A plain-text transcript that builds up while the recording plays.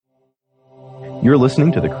You're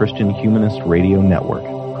listening to the Christian Humanist Radio Network,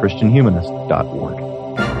 christianhumanist.org.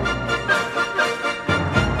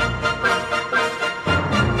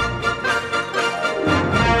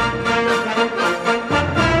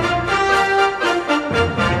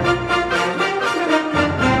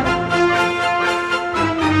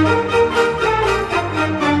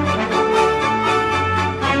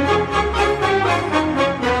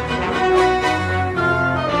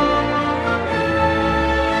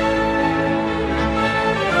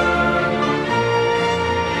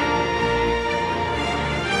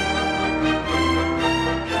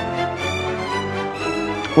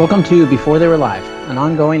 Welcome to Before They Were Live, an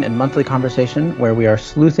ongoing and monthly conversation where we are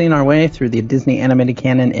sleuthing our way through the Disney animated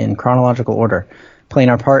canon in chronological order, playing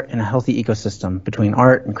our part in a healthy ecosystem between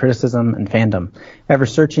art and criticism and fandom, ever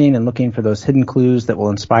searching and looking for those hidden clues that will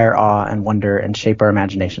inspire awe and wonder and shape our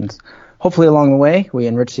imaginations. Hopefully along the way, we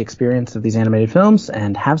enrich the experience of these animated films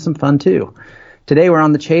and have some fun too. Today we're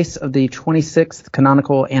on the chase of the 26th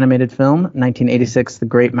canonical animated film, 1986, The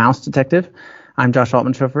Great Mouse Detective. I'm Josh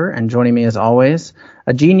Altmanschoffer, and joining me as always,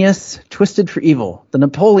 a genius twisted for evil, the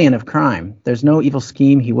Napoleon of crime. There's no evil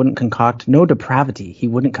scheme he wouldn't concoct, no depravity he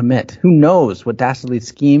wouldn't commit. Who knows what dastardly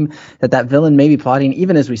scheme that villain may be plotting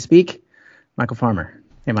even as we speak? Michael Farmer.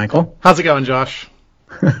 Hey, Michael. How's it going, Josh?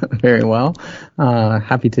 Very well.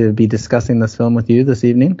 Happy to be discussing this film with you this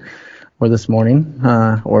evening, or this morning,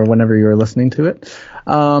 or whenever you're listening to it.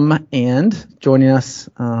 And joining us,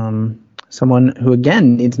 someone who,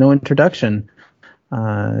 again, needs no introduction.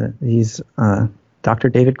 He's Dr.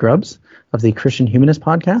 David Grubbs of the Christian Humanist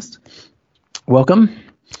podcast. Welcome.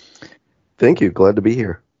 Thank you. Glad to be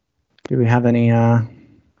here. Do we have any? I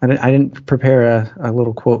didn't prepare a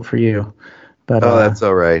little quote for you, but that's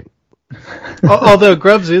all right. Although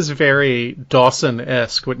Grubbs is very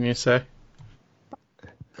Dawson-esque, wouldn't you say?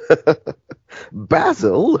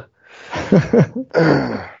 Basil.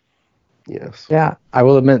 Yes. Yeah, I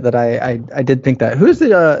will admit that I did think that. Who's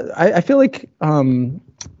the? I feel like,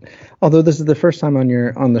 although this is the first time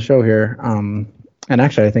on the show here, and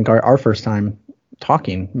actually I think our first time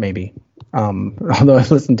talking maybe. Although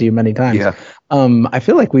I've listened to you many times. Yeah. I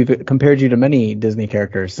feel like we've compared you to many Disney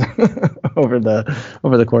characters over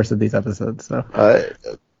the course of these episodes. So.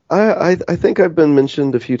 I think I've been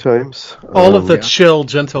mentioned a few times. All of the chill,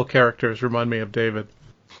 gentle characters remind me of David.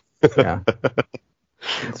 Yeah.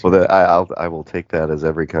 Well, I will take that as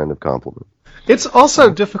every kind of compliment. It's also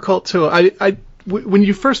difficult to. When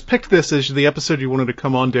you first picked this as the episode you wanted to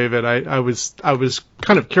come on, David, I was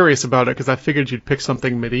kind of curious about it because I figured you'd pick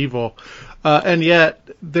something medieval, and yet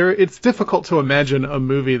it's difficult to imagine a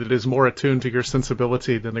movie that is more attuned to your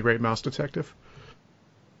sensibility than The Great Mouse Detective.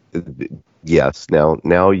 Yes,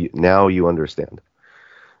 now you understand.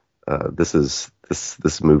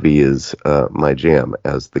 This movie is my jam,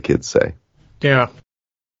 as the kids say. Yeah.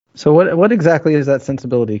 So what exactly is that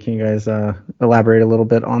sensibility? Can you guys elaborate a little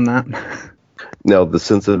bit on that? Now, the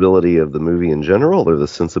sensibility of the movie in general, or the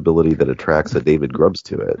sensibility that attracts a David Grubbs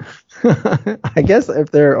to it? I guess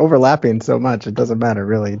if they're overlapping so much, it doesn't matter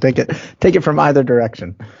really. Take it from either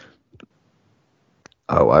direction.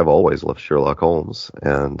 Oh, I've always loved Sherlock Holmes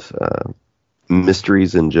and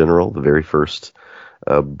mysteries in general. The very first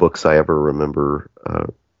books I ever remember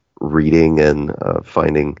reading and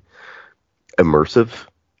finding immersive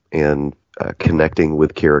and connecting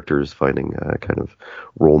with characters, finding kind of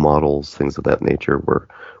role models, things of that nature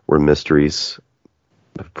were mysteries.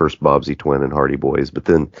 First Bobbsey Twin and Hardy Boys, but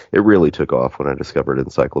then it really took off when I discovered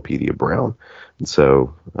Encyclopedia Brown. And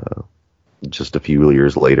so just a few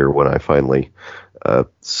years later, when I finally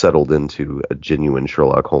settled into a genuine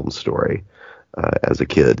Sherlock Holmes story as a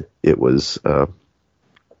kid, it was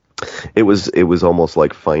almost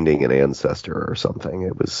like finding an ancestor or something.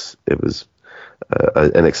 It was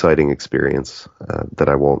an exciting experience that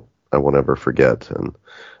I won't ever forget. And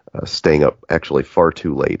staying up actually far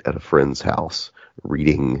too late at a friend's house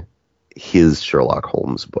reading his Sherlock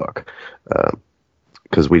Holmes book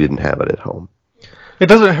because we didn't have it at home. It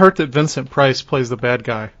doesn't hurt that Vincent Price plays the bad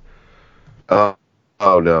guy. Oh,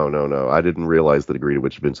 no. I didn't realize the degree to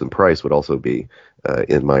which Vincent Price would also be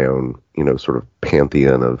in my own, sort of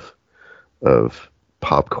pantheon of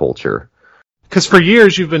pop culture. Because for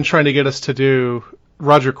years you've been trying to get us to do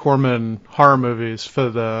Roger Corman horror movies for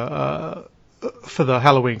the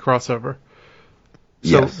Halloween crossover.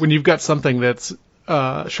 So yes. When you've got something that's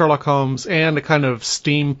Sherlock Holmes and a kind of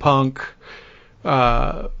steampunk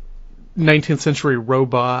 19th century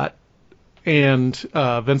robot and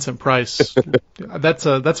Vincent Price, that's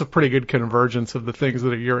a pretty good convergence of the things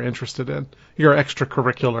that you're interested in, your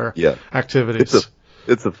extracurricular activities.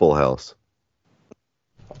 It's a full house.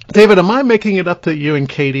 David, am I making it up that you and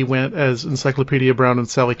Katie went as Encyclopedia Brown and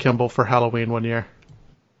Sally Kimball for Halloween one year?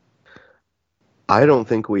 I don't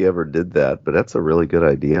think we ever did that, but that's a really good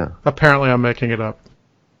idea. Apparently I'm making it up.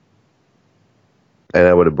 And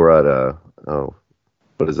I would have brought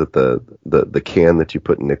what is it, the can that you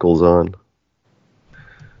put nickels on?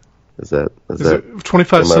 Is it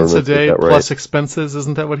 25 cents a day plus right? expenses?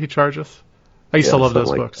 Isn't that what he charges? I used to love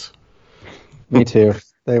those books. Me too.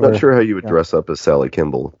 I'm not sure how you would dress up as Sally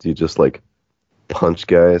Kimball. Do you just punch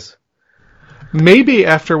guys? Maybe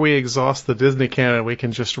after we exhaust the Disney canon, we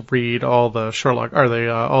can just read all the Sherlock or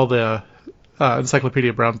all the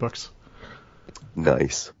Encyclopedia Brown books.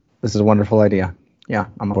 Nice. This is a wonderful idea. Yeah,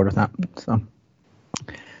 I'm on board with that. So,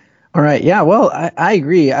 all right. Yeah. Well, I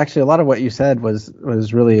agree. Actually, a lot of what you said was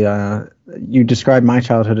really. You described my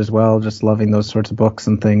childhood as well, just loving those sorts of books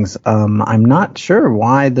and things. I'm not sure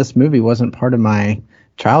why this movie wasn't part of my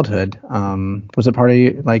childhood. Was it part of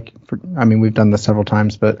you? We've done this several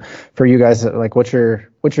times, but for you guys, what's your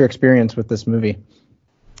experience with this movie?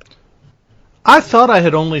 I thought I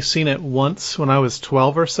had only seen it once when I was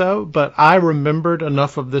 12 or so, but I remembered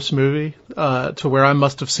enough of this movie to where I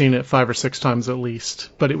must have seen it 5 or 6 times at least.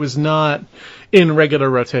 But it was not in regular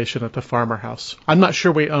rotation at the Farmer House. I'm not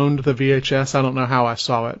sure we owned the VHS. I don't know how I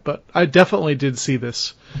saw it, but I definitely did see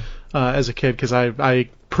this as a kid because I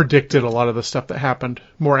predicted a lot of the stuff that happened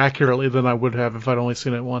more accurately than I would have if I'd only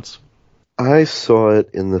seen it once. I saw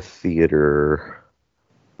it in the theater,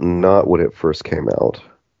 not when it first came out.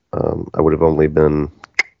 I would have only been,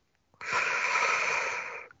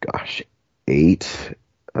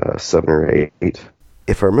 7 or 8.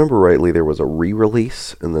 If I remember rightly, there was a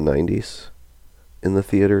re-release in the 90s in the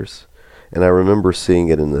theaters, and I remember seeing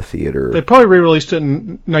it in the theater. They probably re-released it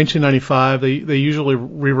in 1995. They usually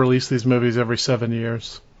re-release these movies every 7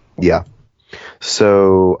 years. Yeah.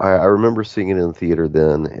 So I remember seeing it in the theater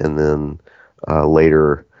then, and then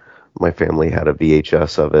later my family had a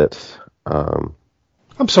VHS of it.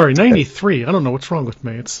 I'm sorry, 93. I don't know what's wrong with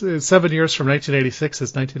me. It's 7 years from 1986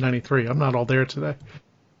 is 1993. I'm not all there today.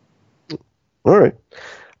 All right.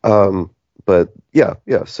 But yeah.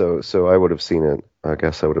 So I would have seen it. I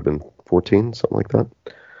guess I would have been 14, something like that.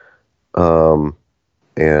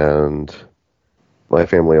 And my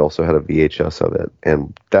family also had a VHS of it,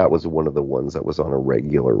 and that was one of the ones that was on a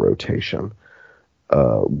regular rotation.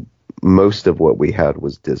 Most of what we had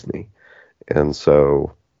was Disney, and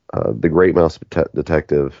so. The Great Mouse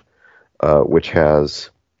Detective, which has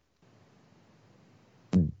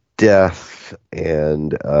death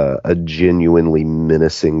and a genuinely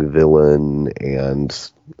menacing villain and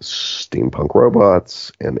steampunk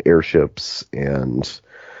robots and airships and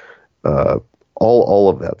all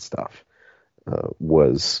of that stuff,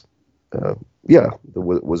 was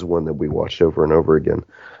one that we watched over and over again.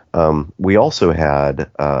 We also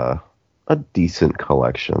had a decent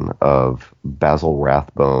collection of Basil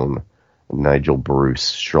Rathbone, Nigel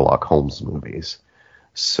Bruce, Sherlock Holmes movies.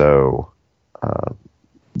 So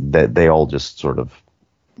that they all just sort of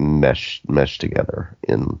mesh together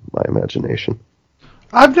in my imagination.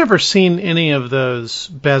 I've never seen any of those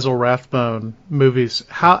Basil Rathbone movies.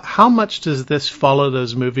 How much does this follow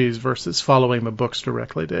those movies versus following the books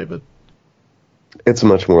directly, David? It's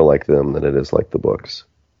much more like them than it is like the books.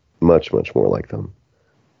 Much, much more like them.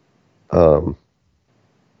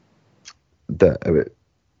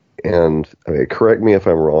 Correct me if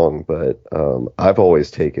I'm wrong, but I've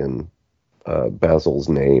always taken Basil's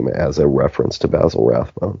name as a reference to Basil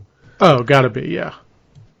Rathbone. Oh, gotta be, yeah.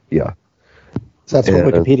 Yeah. So that's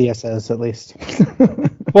what Wikipedia says, at least.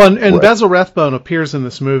 Well, and right. Basil Rathbone appears in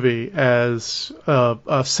this movie as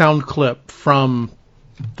a sound clip from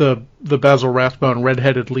the Basil Rathbone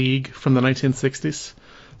Red-Headed League from the 1960s.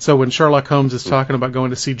 So when Sherlock Holmes is talking about going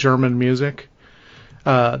to see German music,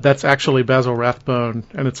 that's actually Basil Rathbone,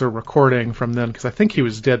 and it's a recording from then, because I think he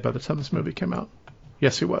was dead by the time this movie came out.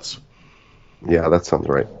 Yes, he was. Yeah, that sounds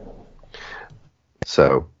right.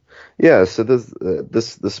 So, yeah, so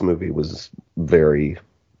this movie was very,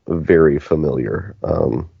 very familiar.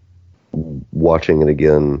 Watching it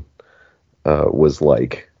again was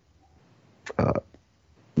like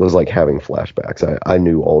having flashbacks. I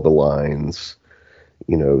knew all the lines.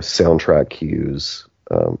 Soundtrack cues,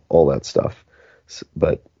 all that stuff.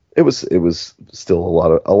 But it was still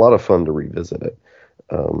a lot of fun to revisit it,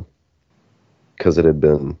 because it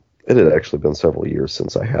had actually been several years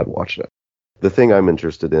since I had watched it. The thing I'm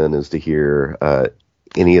interested in is to hear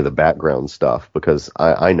any of the background stuff, because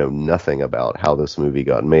I know nothing about how this movie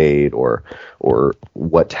got made or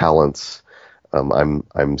what talents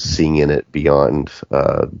I'm seeing in it beyond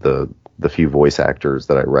the few voice actors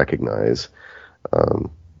that I recognize.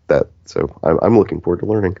 So I'm looking forward to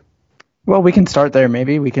learning. Well, we can start there.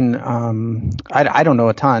 Maybe we can. I don't know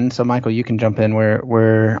a ton, so Michael, you can jump in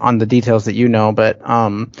where on the details that you know. But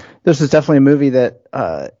this is definitely a movie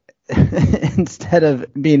that instead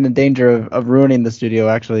of being in danger of ruining the studio,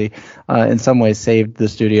 actually in some ways saved the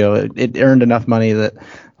studio. It earned enough money that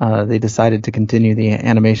they decided to continue the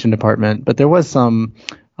animation department. But there was some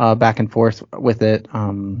back and forth with it.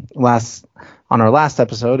 On our last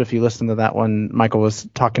episode, if you listen to that one, Michael was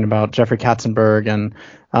talking about Jeffrey Katzenberg and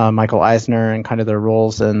Michael Eisner and kind of their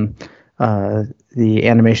roles in the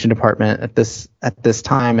animation department at this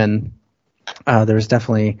time, and there's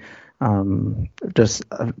definitely some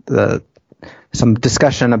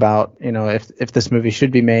discussion about if this movie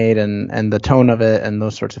should be made and the tone of it and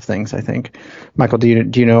those sorts of things. I think, Michael, do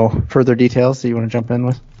you know further details that you want to jump in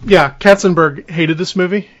with? Yeah, Katzenberg hated this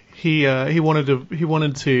movie. He wanted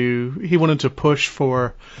to push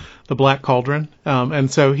for the Black Cauldron,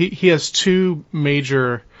 and so he has two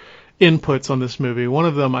major inputs on this movie. One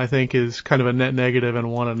of them, I think, is kind of a net negative,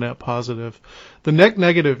 and one a net positive. The net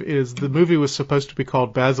negative is the movie was supposed to be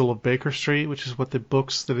called Basil of Baker Street, which is what the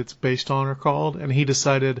books that it's based on are called, and he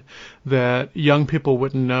decided that young people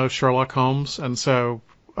wouldn't know Sherlock Holmes, and so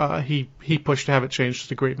he pushed to have it changed to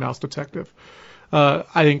The Great Mouse Detective. I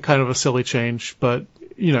think kind of a silly change, but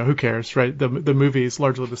who cares, right? The movie is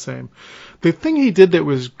largely the same. The thing he did that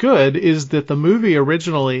was good is that the movie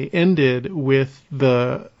originally ended with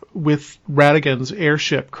Ratigan's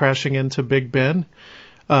airship crashing into Big Ben,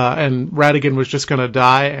 and Ratigan was just going to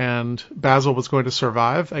die, and Basil was going to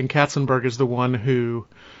survive. And Katzenberg is the one who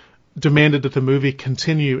demanded that the movie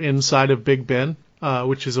continue inside of Big Ben,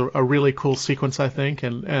 which is a really cool sequence, I think,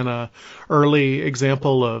 and a early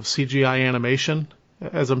example of CGI animation,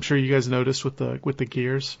 as I'm sure you guys noticed with the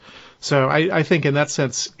gears. So I think in that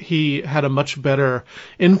sense he had a much better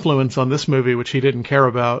influence on this movie, which he didn't care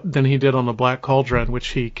about, than he did on the Black Cauldron, which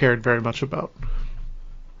he cared very much about.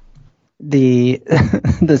 The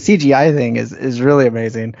CGI thing is really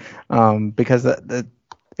amazing, because it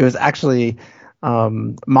was actually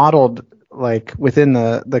modeled like within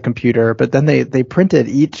the computer, but then they printed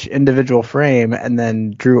each individual frame and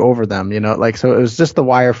then drew over them, so it was just the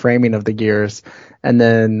wire framing of the gears and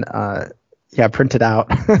then printed out.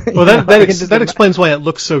 Well, that explains why it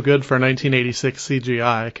looks so good for 1986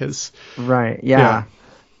 CGI, because right, yeah,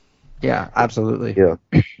 absolutely. Yeah,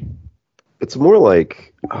 it's more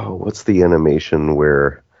like, what's the animation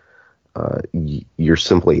where you're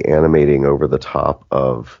simply animating over the top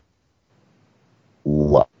of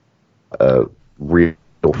real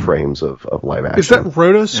frames of live action. Is that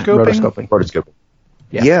rotoscoping? Rotoscoping.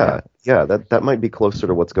 Yeah. That might be closer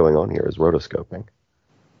to what's going on here, is rotoscoping.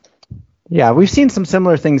 Yeah, we've seen some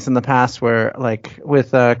similar things in the past where, like,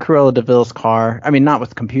 with Cruella de Vil's car, I mean, not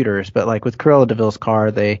with computers, but like with Cruella de Vil's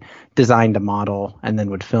car, they designed a model and then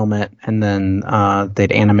would film it, and then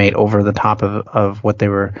they'd animate over the top of what they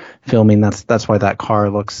were filming. That's why that car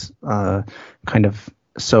looks kind of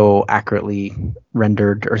so accurately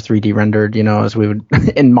rendered or 3D rendered, as we would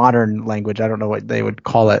in modern language. I don't know what they would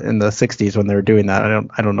call it in the 60s when they were doing that.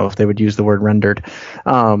 I don't know if they would use the word rendered.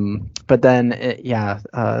 But then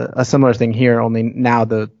a similar thing here, only now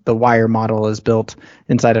the wire model is built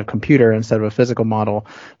inside of a computer instead of a physical model.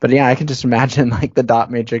 But yeah, I can just imagine like the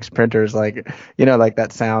dot matrix printers, like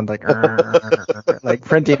that sound, like like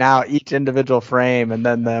printing out each individual frame and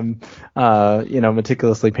then them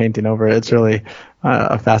meticulously painting over it. It's really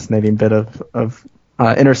a fascinating bit of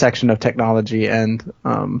intersection of technology and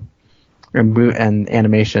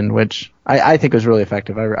animation, which I think was really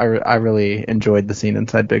effective. I really enjoyed the scene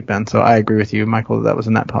inside Big Ben, so I agree with you, Michael, that was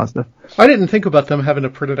a net positive. I didn't think about them having to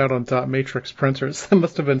print it out on dot matrix printers. That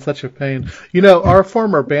must have been such a pain. Our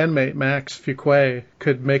former bandmate Max Fuquay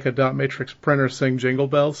could make a dot matrix printer sing Jingle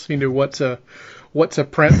Bells. He knew what to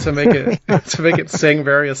print to make it sing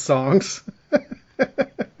various songs.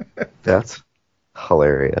 That's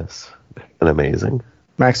hilarious and amazing.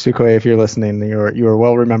 Max Fuquay, if you're listening, you are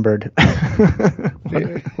well remembered.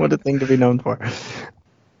 What a thing to be known for.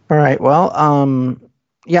 All right, well,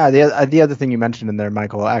 the other thing you mentioned in there,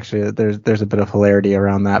 Michael, actually, there's a bit of hilarity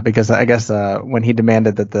around that, because I guess when he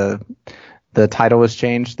demanded that the title was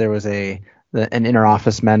changed, there was an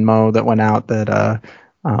interoffice memo that went out that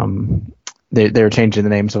they were changing the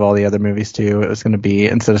names of all the other movies too. It was going to be,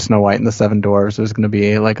 instead of Snow White and the Seven Dwarfs, it was going to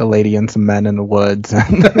be like A Lady and Some Men in the Woods.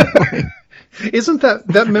 Isn't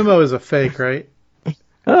that memo is a fake, right?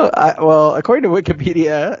 Well, according to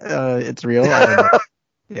Wikipedia, it's real.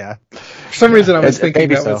 Yeah. For some reason, I was thinking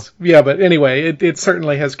that so. was... Yeah, but anyway, it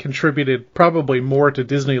certainly has contributed probably more to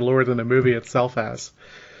Disney lore than the movie itself has.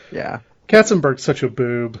 Yeah. Katzenberg's such a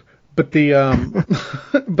boob. But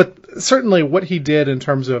but certainly what he did in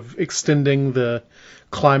terms of extending the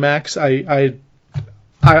climax, I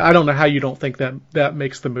don't know how you don't think that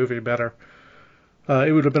makes the movie better.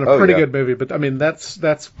 It would have been a pretty good movie, but I mean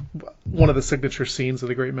that's one of the signature scenes of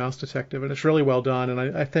The Great Mouse Detective, and it's really well done.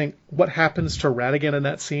 And I think what happens to Ratigan in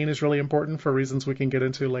that scene is really important for reasons we can get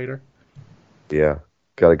into later. Yeah,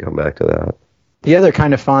 got to come back to that. The other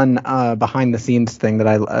kind of fun behind the scenes thing that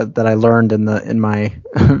I learned in my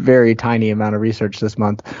very tiny amount of research this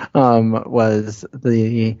month was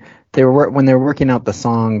when they were working out the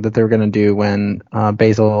song that they were going to do when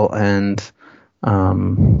Basil and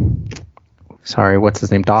what's his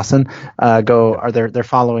name, Dawson they're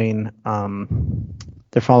following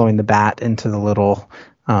the bat into the little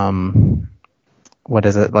what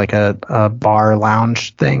is it, like a bar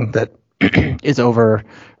lounge thing that is over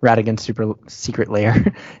Ratigan's super secret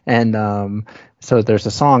lair, and so there's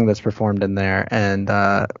a song that's performed in there, and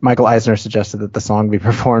Michael Eisner suggested that the song be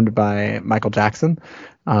performed by Michael Jackson.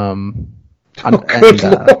 Good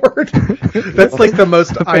Lord, that's like the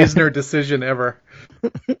most Eisner decision ever.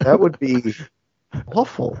 That would be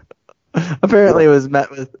awful. Apparently, it was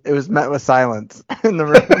met with silence in the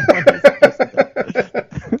room.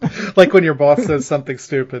 Like when your boss says something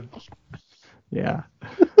stupid. Yeah.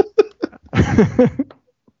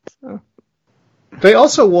 They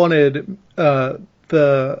also wanted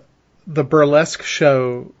the burlesque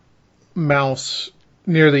show Mouse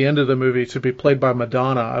near the end of the movie to be played by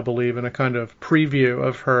Madonna, I believe, in a kind of preview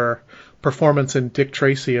of her performance in Dick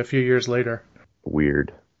Tracy a few years later.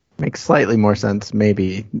 Weird. Makes slightly more sense,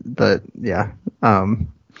 maybe, but yeah.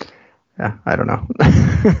 Yeah, I don't know.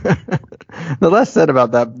 The less said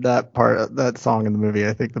about that song in the movie,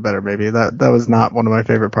 I think, the better. Maybe that was not one of my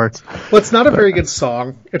favorite parts. Well, it's not a very good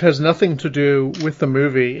song. It has nothing to do with the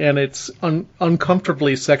movie, and it's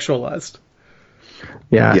uncomfortably sexualized.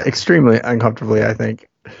 Yeah, extremely uncomfortably, I think.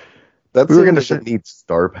 That's something that needs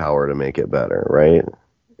star power to make it better, right?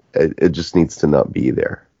 It just needs to not be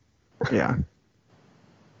there. Yeah.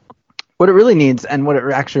 What it really needs, and what it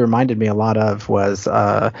actually reminded me a lot of, was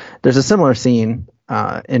there's a similar scene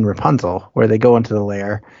in Rapunzel where they go into the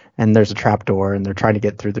lair and there's a trapdoor and they're trying to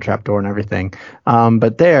get through the trapdoor and everything.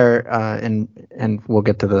 But there, and we'll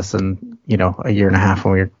get to this in a year and a half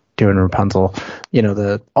when we're doing Rapunzel.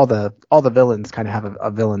 All the villains kind of have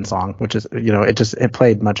a villain song, which is it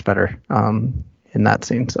played much better in that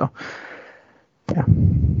scene. So yeah,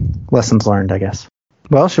 lessons learned, I guess.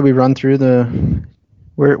 Well, should we run through the?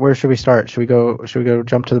 Where should we start? Should we go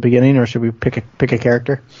jump to the beginning, or should we pick a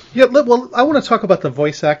character? Yeah, well, I want to talk about the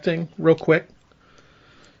voice acting real quick.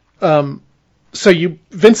 Vincent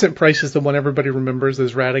Price is the one everybody remembers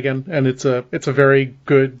as Ratigan, and it's a very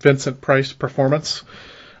good Vincent Price performance.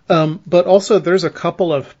 But also there's a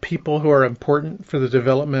couple of people who are important for the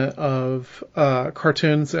development of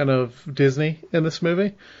cartoons and of Disney in this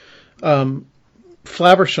movie.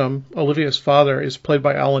 Flaversham, Olivia's father, is played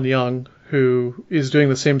by Alan Young, who is doing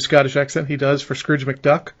the same Scottish accent he does for Scrooge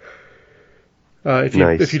McDuck.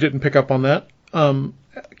 If you didn't pick up on that.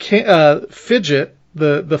 Fidget,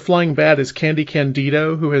 the flying bat, is Candy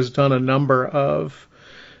Candido, who has done a number of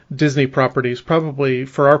Disney properties, probably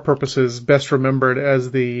for our purposes best remembered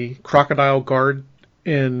as the crocodile guard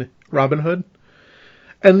in Robin Hood.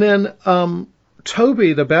 And then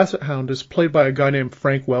Toby the Basset Hound is played by a guy named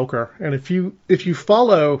Frank Welker. And if you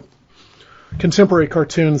follow contemporary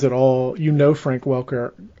cartoons at all, Frank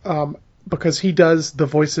Welker, because he does the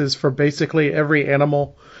voices for basically every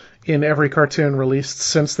animal in every cartoon released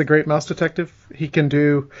since The Great Mouse Detective. He can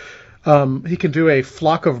do a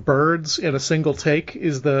flock of birds in a single take.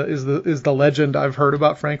 Is the legend I've heard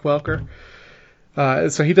about Frank Welker.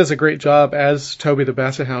 So he does a great job as Toby the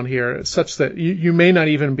Basset Hound here, such that you may not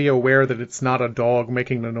even be aware that it's not a dog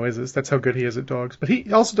making the noises. That's how good he is at dogs. But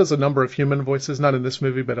he also does a number of human voices, not in this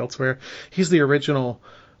movie, but elsewhere. He's the original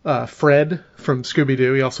Fred from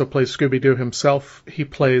Scooby-Doo. He also plays Scooby-Doo himself. He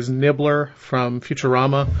plays Nibbler from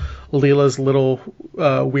Futurama, Leela's little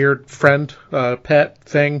weird friend, pet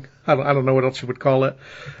thing. I don't know what else you would call it.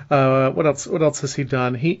 What else has he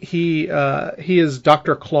done? He is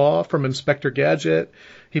Dr. Claw from Inspector Gadget.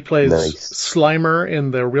 He plays Slimer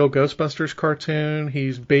in the Real Ghostbusters cartoon.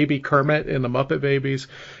 He's Baby Kermit in the Muppet Babies.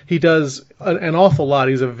 He does an awful lot.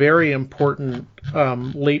 He's a very important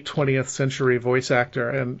late 20th century voice actor.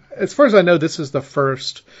 And as far as I know, this is the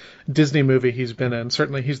first Disney movie he's been in.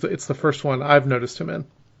 Certainly, it's the first one I've noticed him in.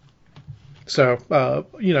 So,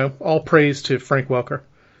 all praise to Frank Welker.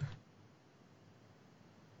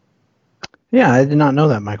 Yeah, I did not know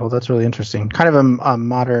that, Michael. That's really interesting. Kind of a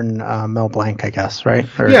modern Mel Blanc, I guess, right?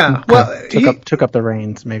 Or Yeah, well, took up the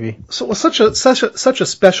reins, maybe. So it was such a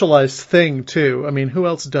specialized thing too. I mean, who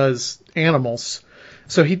else does animals?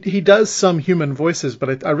 So he does some human voices,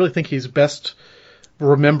 but I really think he's best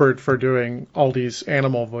remembered for doing all these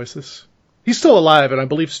animal voices. He's still alive and I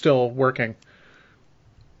believe still working.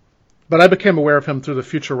 But I became aware of him through the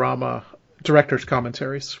Futurama director's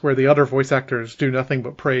commentaries, where the other voice actors do nothing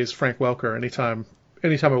but praise Frank Welker anytime a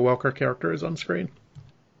Welker character is on screen.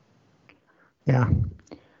 Yeah.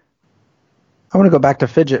 I want to go back to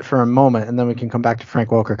Fidget for a moment, and then we can come back to Frank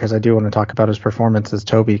Welker, because I do want to talk about his performance as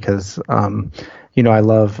Toby, because, I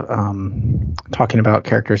love talking about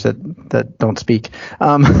characters that don't speak.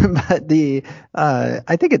 But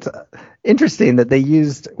I think it's interesting that they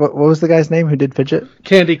used, what was the guy's name who did Fidget?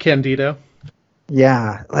 Candy Candido.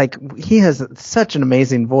 Yeah, like he has such an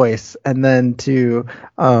amazing voice, and then to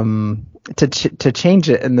change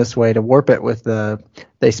it in this way, to warp it with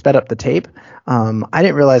they sped up the tape. I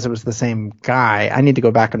didn't realize it was the same guy. I need to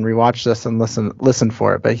go back and rewatch this and listen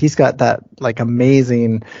for it. But he's got that like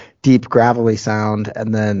amazing deep gravelly sound,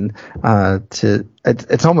 and then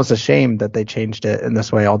it's almost a shame that they changed it in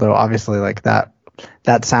this way. Although obviously like that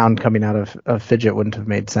sound coming out of Fidget wouldn't have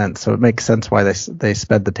made sense. So it makes sense why they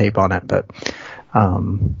sped the tape on it. But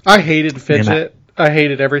I hated Fidget. I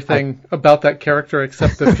hated everything about that character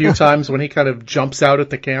except the few times when he kind of jumps out at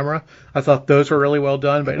the camera. I thought those were really well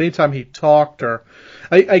done. But anytime he talked, or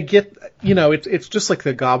I get, it's just like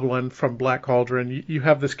the Goblin from Black Cauldron. You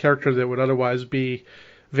have this character that would otherwise be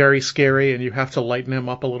very scary, and you have to lighten him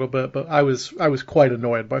up a little bit. But I was quite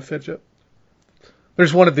annoyed by Fidget.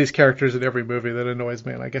 There's one of these characters in every movie that annoys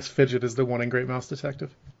me, and I guess Fidget is the one in Great Mouse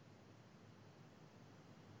Detective.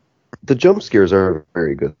 The jump scares are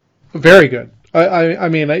very good. Very good. I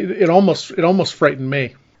mean, it almost frightened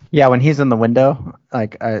me. Yeah, when he's in the window,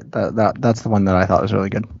 like that's the one that I thought was really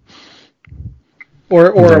good.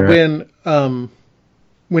 Or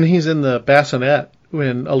when he's in the bassinet,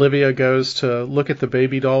 when Olivia goes to look at the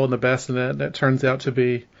baby doll in the bassinet, and it turns out to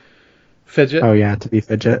be Fidget. Oh yeah, to be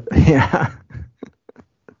Fidget. Yeah.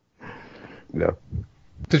 No.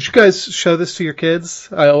 Did you guys show this to your kids?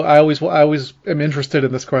 I always am interested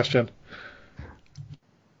in this question.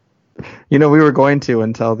 We were going to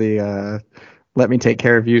until the "Let Me Take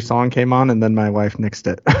Care of You" song came on, and then my wife nixed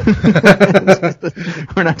it.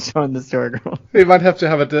 We're not showing this to our girl. We might have to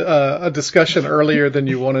have a discussion earlier than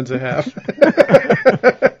you wanted to have.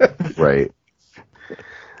 Right.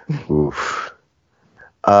 Oof.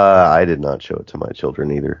 I did not show it to my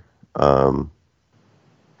children either.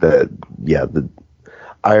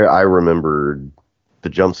 I remembered the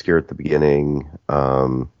jump scare at the beginning.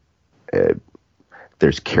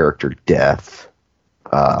 There's character death.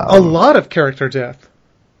 A lot of character death.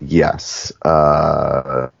 Yes.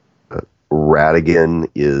 Ratigan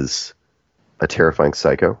is a terrifying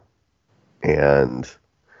psycho, and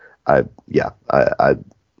I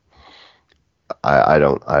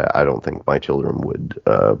don't think my children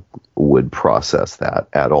would process that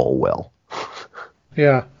at all well.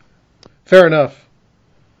 Yeah. Fair enough.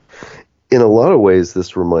 In a lot of ways,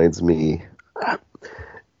 this reminds me,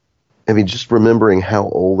 just remembering how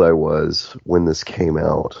old I was when this came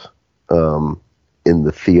out in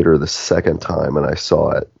the theater the second time, and I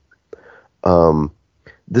saw it.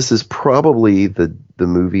 This is probably the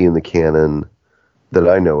movie in the canon that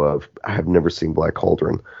I know of. I have never seen Black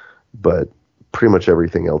Cauldron, but pretty much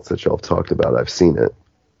everything else that y'all have talked about, I've seen it.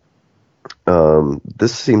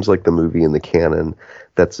 This seems like the movie in the canon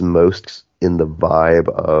that's most in the vibe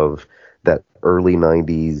of that early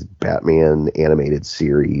 90s Batman animated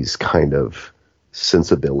series kind of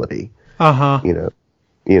sensibility. Uh-huh.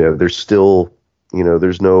 There's still,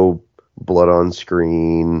 there's no blood on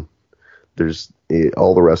screen. There's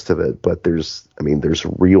all the rest of it, but there's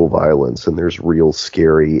real violence, and there's real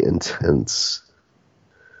scary, intense,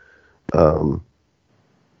 high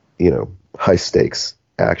stakes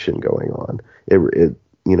action going on.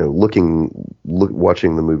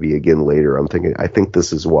 Watching the movie again later, I'm thinking, I think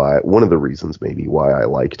this is why, one of the reasons maybe why I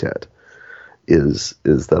liked it is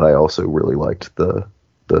that I also really liked the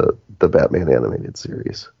Batman animated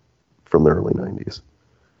series from the early 90s.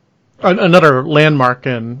 Another landmark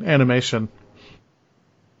in animation.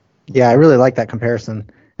 Yeah, I really like that comparison.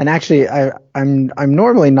 And actually, I'm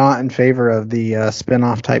normally not in favor of the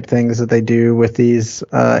spin-off type things that they do with these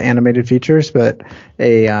animated features, but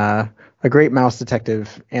a Great Mouse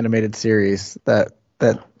Detective animated series that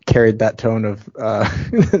carried that tone of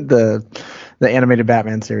the animated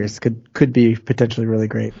Batman series could be potentially really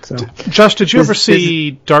great. So, Josh, did you ever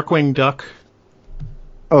see Darkwing Duck?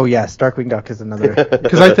 Oh yes, Darkwing Duck is another.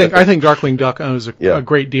 Because I think Darkwing Duck owes a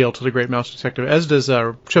great deal to the Great Mouse Detective, as does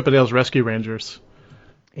Chip 'n Dale's Rescue Rangers.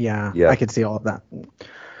 Yeah, I could see all of that.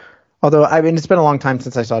 Although, I mean, it's been a long time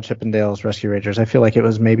since I saw Chip 'n Dale's Rescue Rangers. I feel like it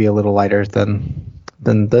was maybe a little lighter than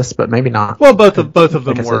this, but maybe not. Well, both of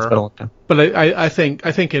them like were. It's been a long time. But I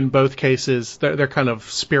think in both cases they're kind of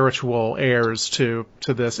spiritual heirs to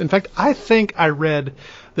this. In fact, I think I read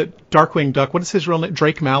that Darkwing Duck. What is his real name?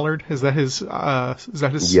 Drake Mallard. Is that his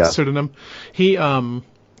pseudonym? He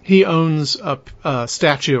owns a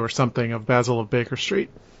statue or something of Basil of Baker Street,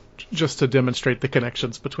 just to demonstrate the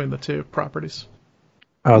connections between the two properties.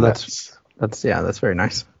 Oh, that's very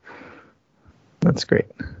nice. That's great.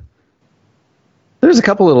 There's a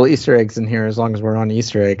couple little Easter eggs in here, as long as we're on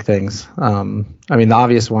Easter egg things. I mean, the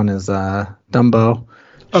obvious one is Dumbo.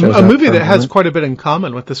 A movie that has quite a bit in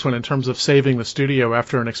common with this one in terms of saving the studio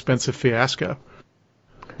after an expensive fiasco.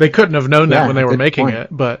 They couldn't have known that when they were making it,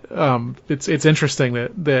 but it's interesting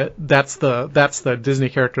that's the Disney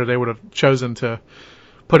character they would have chosen to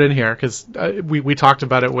put in here, because we talked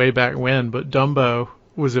about it way back when, but Dumbo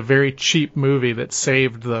was a very cheap movie that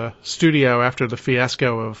saved the studio after the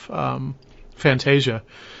fiasco of Fantasia,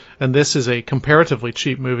 and this is a comparatively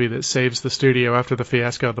cheap movie that saves the studio after the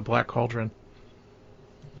fiasco of The Black Cauldron.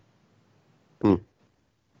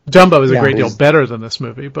 Dumbo is a great deal better than this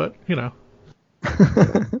movie, but you know.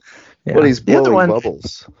 Well, he's blowing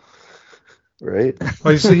bubbles, right?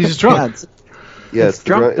 Well, he's drunk. It's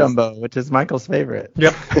drunk Dumbo, which is Michael's favorite.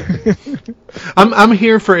 Yep. I'm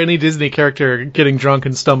here for any Disney character getting drunk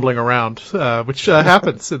and stumbling around, which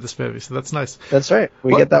happens in this movie, so that's nice. That's right.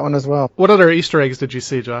 We get that one as well. What other Easter eggs did you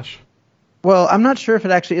see, Josh? Well, I'm not sure if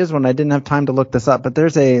it actually is one. I didn't have time to look this up, but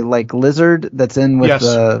there's a lizard that's in with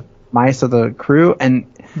the mice of the crew, and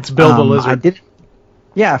it's Bill the lizard.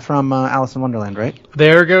 From Alice in Wonderland, right?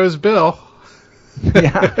 There goes Bill.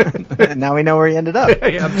 Yeah, and now we know where he ended up.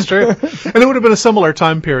 Yeah, that's true. And it would have been a similar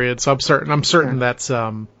time period, so I'm certain that's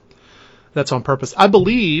on purpose. I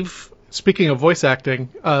believe, speaking of voice acting,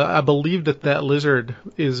 I believe that lizard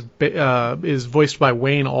is voiced by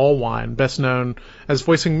Wayne Allwine, best known as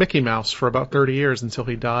voicing Mickey Mouse for about 30 years until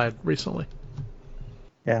he died recently.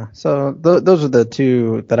 Yeah, so those are the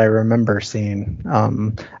two that I remember seeing.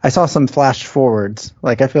 I saw some flash forwards.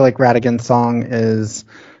 I feel like Ratigan's song is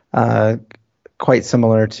quite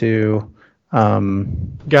similar to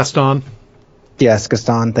Gaston. Yes,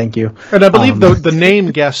 Gaston, thank you. And I believe the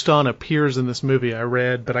name Gaston appears in this movie, I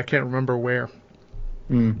read, but I can't remember where.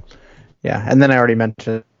 Yeah, and then I already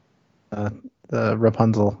mentioned the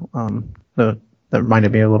Rapunzel. That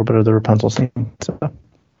reminded me a little bit of the Rapunzel scene. So.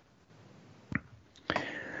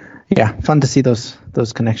 Yeah, fun to see those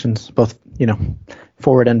connections, both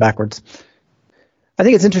forward and backwards. I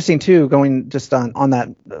think it's interesting too, going just on that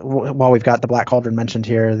while we've got the Black Cauldron mentioned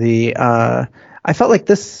here. I felt like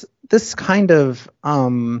this kind of I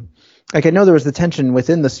know there was the tension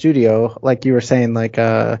within the studio, like you were saying,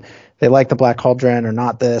 they like the Black Cauldron or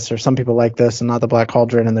not this, or some people like this and not the Black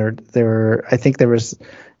Cauldron, and I think there was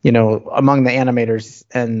among the animators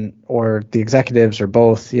or the executives or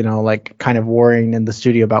both, kind of warring in the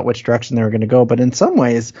studio about which direction they were going to go. But in some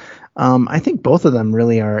ways, I think both of them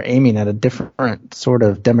really are aiming at a different sort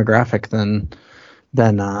of demographic than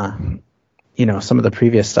some of the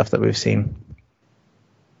previous stuff that we've seen.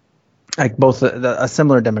 Like both a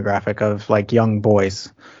similar demographic of young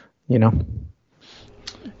boys,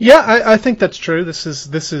 Yeah, I think that's true. This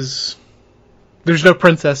is. There's no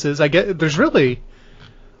princesses. There's really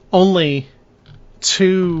only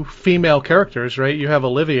two female characters, right? You have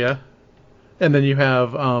Olivia, and then you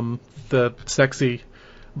have the sexy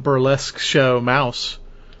burlesque show Mouse.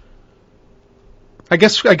 I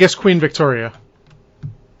guess Queen Victoria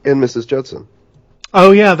and Mrs. Judson.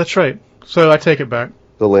 Oh yeah, that's right. So I take it back.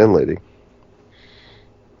 The landlady.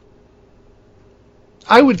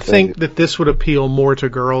 I would think that this would appeal more to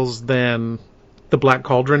girls than the Black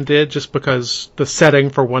Cauldron did, just because the setting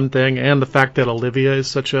for one thing, and the fact that Olivia is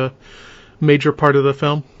such a major part of the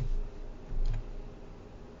film.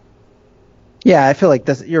 Yeah, I feel like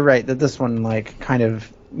this. You're right that this one kind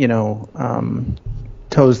of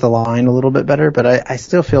toes the line a little bit better, but I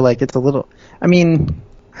still feel like it's a little. I mean,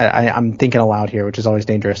 I'm thinking aloud here, which is always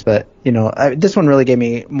dangerous, but this one really gave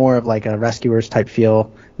me more of a Rescuers type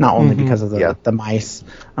feel, not only because of the mice,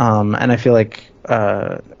 and I feel like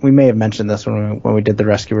we may have mentioned this when we did the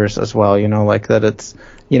Rescuers as well. That it's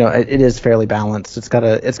it is fairly balanced. It's got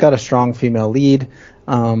a strong female lead,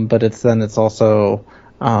 but it's also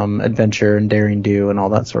adventure and daring do and all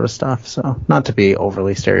that sort of stuff. So not to be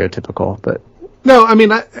overly stereotypical, but no, I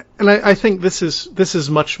mean, I think this is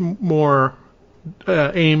much more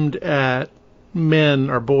aimed at men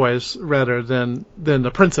or boys rather than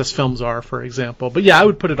the princess films are, for example. But yeah, I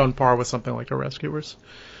would put it on par with something like The Rescuers,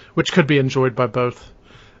 which could be enjoyed by both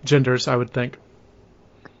genders, I would think.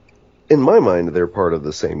 In my mind, they're part of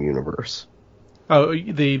the same universe. Oh,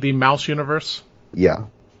 the mouse universe? Yeah,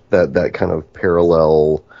 that kind of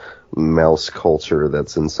parallel mouse culture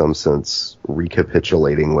that's in some sense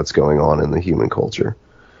recapitulating what's going on in the human culture.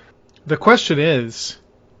 The question is,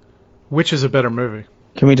 which is a better movie?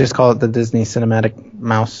 Can we just call it the Disney Cinematic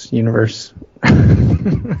Mouse Universe?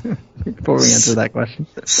 Before we answer that question.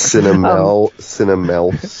 No.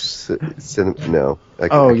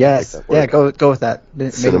 Oh, yes. Yeah, go with that.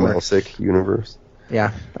 Cinemausic universe.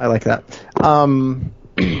 Yeah, I like that.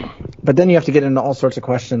 But then you have to get into all sorts of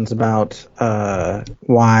questions about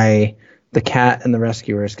why the cat and the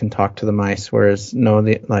rescuers can talk to the mice, whereas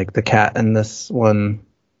the cat in this one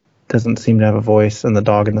doesn't seem to have a voice, and the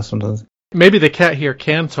dog in this one doesn't. Maybe the cat here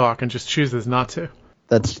can talk and just chooses not to.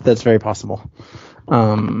 That's very possible.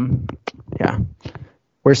 Yeah.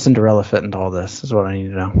 Where's Cinderella fit into all this is what I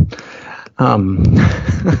need to know.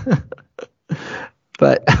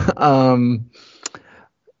 But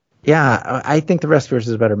yeah, I think The Rescuers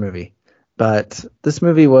is a better movie. But this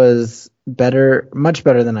movie was better, much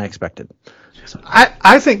better than I expected.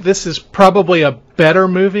 I think this is probably a better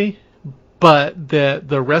movie, but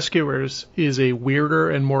the Rescuers is a weirder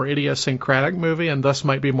and more idiosyncratic movie, and thus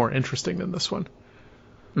might be more interesting than this one.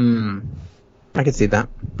 I could see that.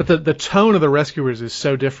 But the tone of The Rescuers is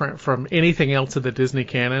so different from anything else in the Disney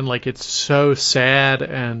canon. Like, it's so sad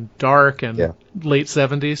and dark and late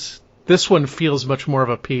 70s. This one feels much more of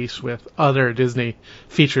a piece with other Disney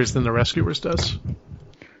features than The Rescuers does.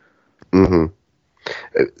 Mm-hmm.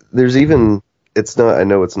 There's even, it's not, I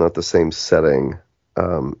know it's not the same setting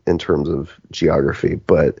in terms of geography,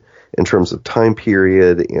 but in terms of time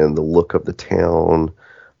period and the look of the town,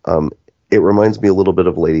 it reminds me a little bit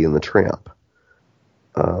of Lady and the Tramp.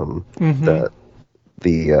 That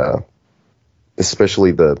the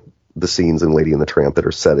especially the scenes in Lady and the Tramp that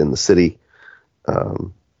are set in the city,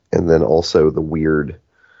 and then also the weird,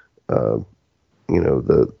 the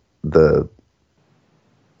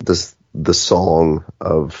song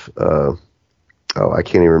of I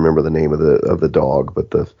can't even remember the name of the dog,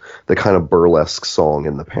 but the kind of burlesque song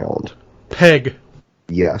in The Pound. Peg.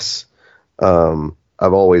 Yes.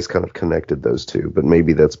 I've always kind of connected those two, but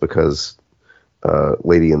maybe that's because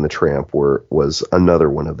Lady and the Tramp was another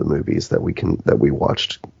one of the movies that we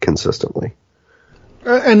watched consistently.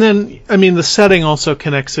 And then, I mean, the setting also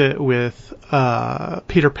connects it with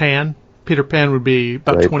Peter Pan. Peter Pan would be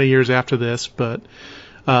about 20 years after this, but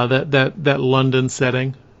that London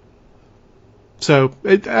setting. So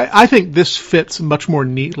I think this fits much more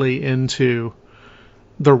neatly into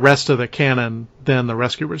the rest of the canon than The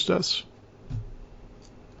Rescuers does.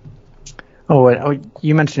 Oh,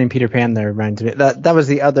 you mentioning Peter Pan there reminds me that was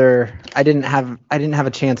the other. I didn't have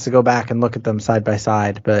a chance to go back and look at them side by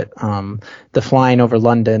side, but the flying over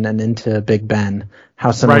London and into Big Ben,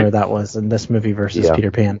 how similar that was in this movie versus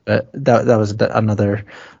Peter Pan. But that was another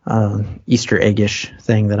Easter eggish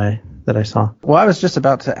thing that I saw. Well, I was just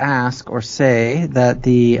about to ask or say that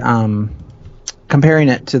the comparing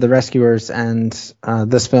it to The Rescuers and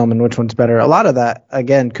this film and which one's better, a lot of that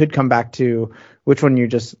again could come back to which one you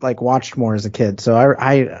just like watched more as a kid. So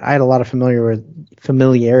I had a lot of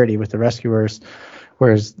familiarity with The Rescuers,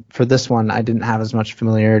 whereas for this one I didn't have as much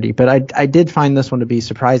familiarity. But I did find this one to be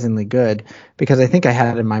surprisingly good because I think I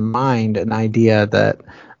had in my mind an idea that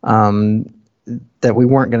that we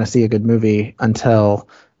weren't going to see a good movie until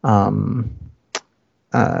Little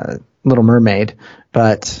Mermaid,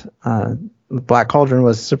 but Black Cauldron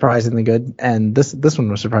was surprisingly good, and this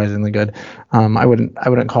one was surprisingly good. I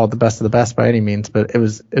wouldn't call it the best of the best by any means, but it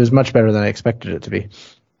was much better than I expected it to be.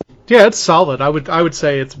 Yeah, it's solid. I would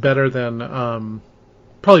say it's better than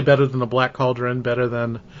probably better than the Black Cauldron, better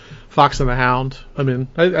than Fox and the Hound. I mean,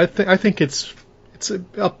 I think it's a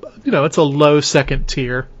low second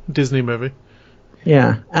tier Disney movie.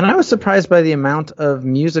 Yeah, and I was surprised by the amount of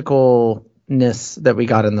musicalness that we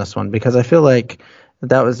got in this one because I feel like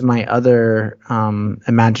that was my other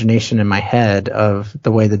imagination in my head of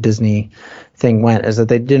the way the Disney thing went, is that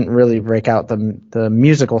they didn't really break out the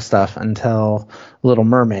musical stuff until Little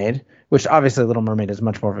Mermaid, which obviously Little Mermaid is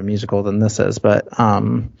much more of a musical than this is. But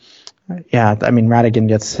yeah, I mean, Ratigan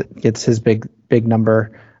gets his big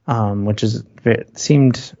number, which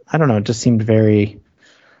seemed very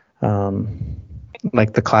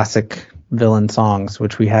like the classic villain songs,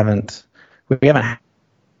 which we haven't. Yeah,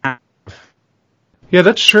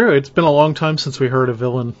 that's true. It's been a long time since we heard a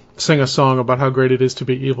villain sing a song about how great it is to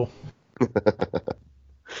be evil.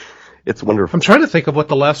 It's wonderful. I'm trying to think of what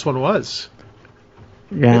the last one was.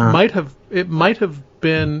 Yeah. It might have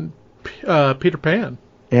been Peter Pan.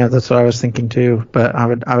 Yeah, that's what I was thinking too. But I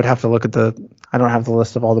would have to look at I don't have the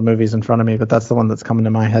list of all the movies in front of me, but that's the one that's coming to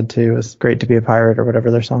my head too. Is Great to Be a Pirate or whatever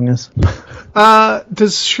their song is.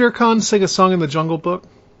 Does Shere Khan sing a song in the Jungle Book?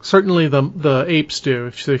 Certainly the apes do,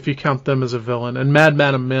 if you count them as a villain. And Mad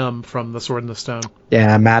Madam Mim from The Sword and the Stone.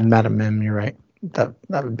 Yeah, Mad Madam Mim. You're right. That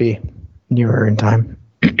would be nearer in time.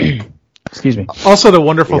 Excuse me. Also, the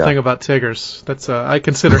wonderful thing about Tiggers. That's I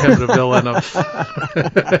consider him the villain of.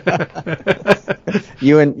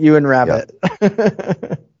 You and Rabbit.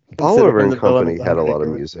 Yeah. Oliver and Company had a lot of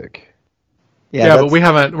music. Yeah, but we're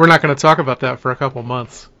not going to talk about that for a couple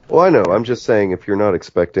months. Well, I know. I'm just saying, if you're not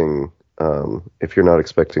expecting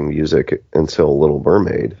music until Little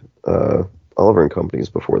Mermaid, Oliver and Company is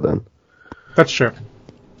before then. That's true.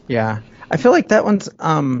 Yeah, I feel like that one's.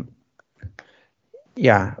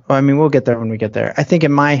 Yeah, well, I mean, we'll get there when we get there. I think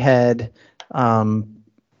in my head,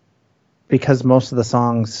 because most of the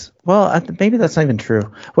songs, well, maybe that's not even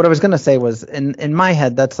true. What I was gonna say was, in my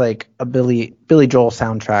head, that's like a Billy Joel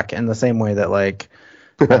soundtrack, in the same way that, like,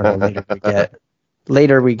 I don't know,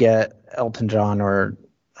 later we get Elton John or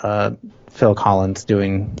Phil Collins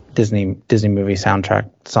doing Disney movie soundtrack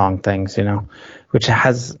song things, which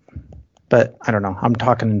has. But I don't know. I'm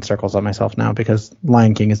talking in circles on myself now because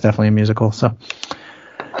Lion King is definitely a musical. So,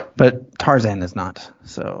 but Tarzan is not.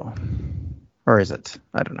 So, or is it?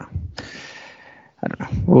 I don't know.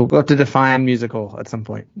 We'll have to define musical at some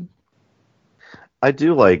point. I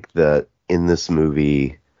do like that in this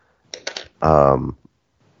movie. The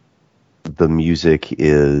music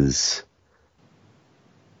is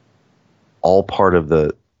all part of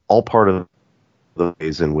the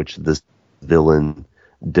ways in which this villain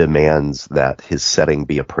demands that his setting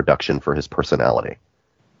be a production for his personality.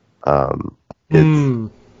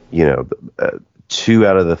 It's 2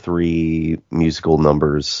 out of the 3 musical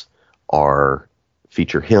numbers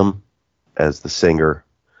feature him as the singer.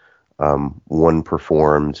 1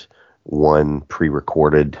 performed, 1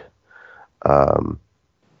 pre-recorded. The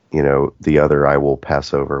other I will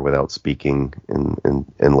pass over without speaking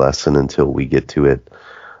in lesson until we get to it.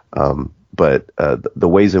 But the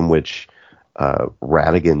ways in which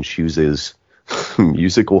Ratigan chooses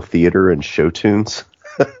musical theater and show tunes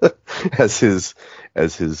as his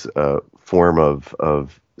form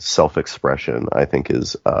of self-expression, I think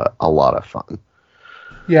is a lot of fun.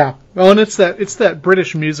 Yeah, well, and it's that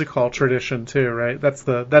British music hall tradition too, right? That's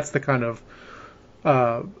the kind of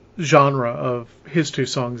genre of his 2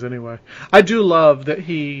 songs anyway. I do love that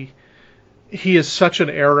he is such an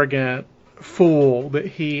arrogant fool that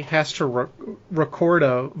he has to record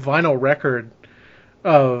a vinyl record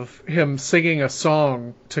of him singing a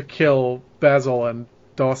song to kill Basil and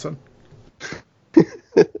Dawson.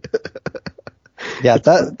 Yeah,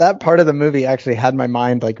 that part of the movie actually had my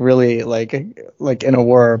mind really like in a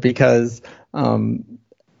whir because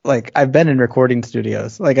I've been in recording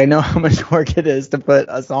studios. I know how much work it is to put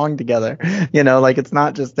a song together. It's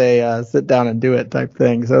not just a sit down and do it type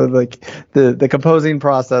thing. So the composing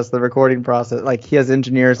process, the recording process, he has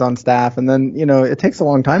engineers on staff, and then it takes a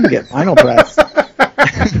long time to get vinyl pressed.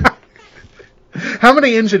 How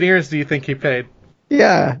many engineers do you think he paid?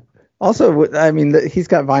 Yeah. Also, I mean, he's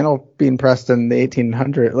got vinyl being pressed in the late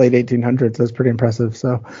 1800s. That's pretty impressive.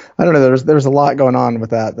 So I don't know. There's a lot going on with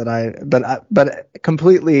that but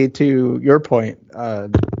completely to your point,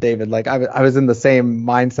 David. I was in the same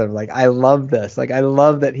mindset of I love this. I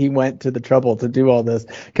love that he went to the trouble to do all this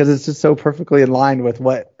because it's just so perfectly in line with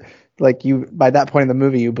what you by that point in the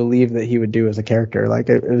movie you believe that he would do as a character.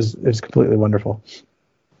 It was completely wonderful.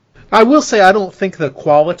 I will say I don't think the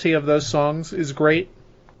quality of those songs is great.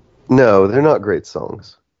 No, they're not great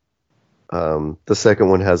songs. The second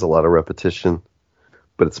one has a lot of repetition,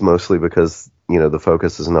 but it's mostly because, the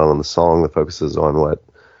focus is not on the song. The focus is on what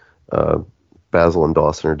Basil and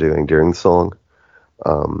Dawson are doing during the song.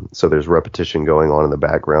 So there's repetition going on in the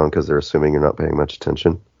background because they're assuming you're not paying much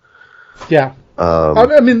attention. Yeah.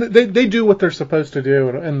 I mean, they do what they're supposed to do,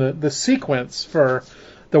 and the sequence for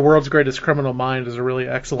The World's Greatest Criminal Mind is a really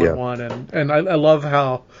excellent one, and I love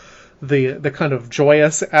how the kind of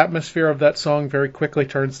joyous atmosphere of that song very quickly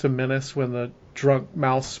turns to menace when the drunk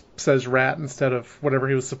mouse says rat instead of whatever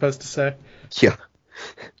he was supposed to say. Yeah.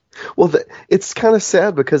 Well, it's kind of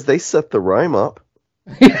sad because they set the rhyme up.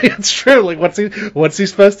 It's true. What's he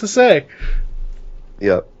supposed to say?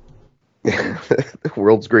 Yeah. The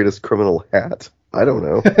world's greatest criminal hat. I don't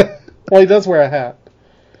know. Well, he does wear a hat.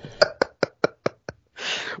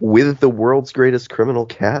 With the world's greatest criminal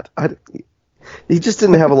cat? He just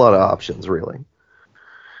didn't have a lot of options, really.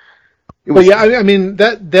 But yeah, I mean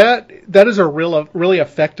that is a really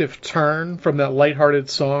effective turn from that lighthearted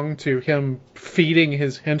song to him feeding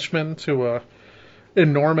his henchmen to a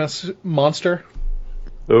enormous monster.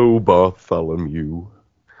 Oh, Bartholomew.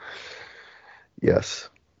 Yes.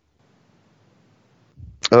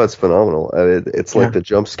 Oh, it's phenomenal. It's like the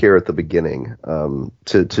jump scare at the beginning.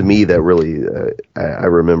 To me, that really, I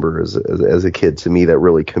remember as a kid, to me that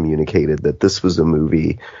really communicated that this was a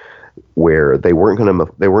movie where they weren't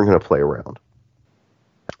gonna play around.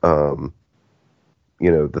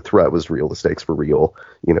 The threat was real, the stakes were real.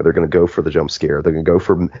 They're gonna go for the jump scare. They're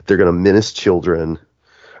gonna menace children.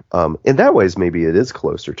 In that ways, maybe it is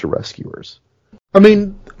closer to Rescuers. I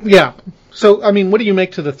mean, yeah. So, I mean, what do you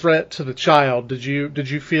make to the threat to the child? Did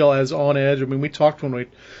you feel as on edge? I mean, when we talked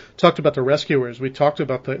about the Rescuers, we talked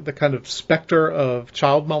about the kind of specter of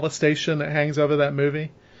child molestation that hangs over that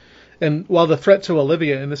movie. And while the threat to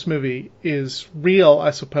Olivia in this movie is real,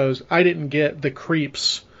 I suppose, I didn't get the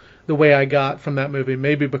creeps the way I got from that movie,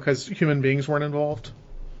 maybe because human beings weren't involved.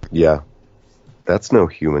 Yeah. That's no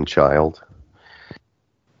human child.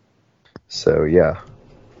 So, yeah.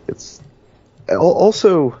 It's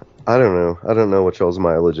also, I don't know what y'all's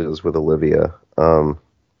mileage is with Olivia. I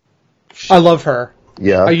love her.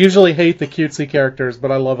 Yeah. I usually hate the cutesy characters,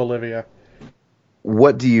 but I love Olivia.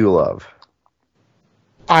 What do you love?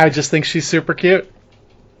 I just think she's super cute.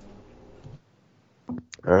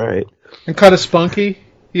 All right. And kind of spunky,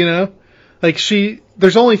 Like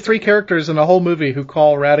there's only 3 characters in the whole movie who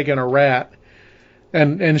call Ratigan a rat,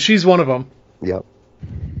 and she's one of them. Yep.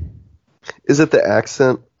 Is it the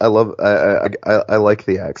accent? I like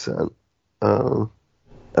the accent. I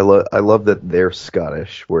love that they're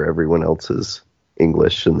Scottish, where everyone else is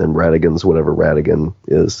English, and then Ratigan's whatever Ratigan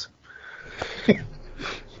is.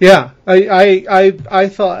 Yeah, I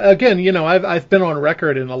thought, again, I've been on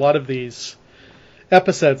record in a lot of these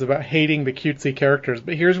episodes about hating the cutesy characters,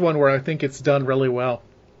 but here's one where I think it's done really well.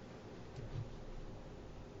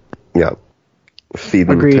 Yeah.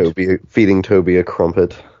 Feeding Toby a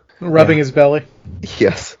crumpet. Rubbing his belly.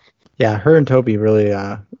 Yes. Yeah, her and Toby really,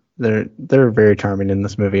 they're very charming in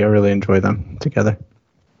this movie. I really enjoy them together.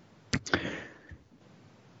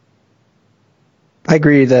 I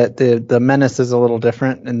agree that the menace is a little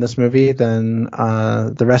different in this movie than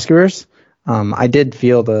the Rescuers. I did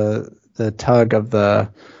feel the tug of the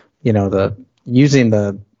using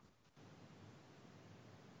the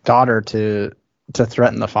daughter to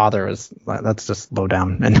threaten the father that's just low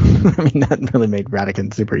down, and I mean that really made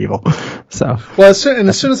Ratigan super evil. So as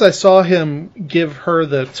soon as I saw him give her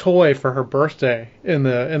the toy for her birthday in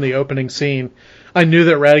the opening scene, I knew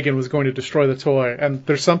that Ratigan was going to destroy the toy, and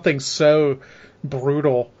there's something so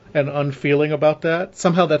brutal and unfeeling about that.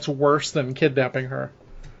 Somehow that's worse than kidnapping her.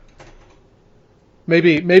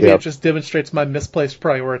 Maybe It just demonstrates my misplaced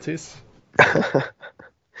priorities.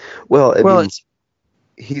 Well,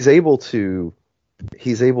 he's able to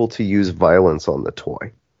use violence on the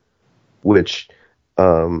toy, which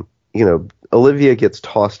Olivia gets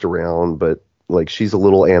tossed around, but like she's a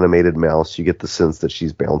little animated mouse. You get the sense that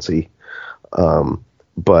she's bouncy,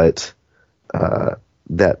 but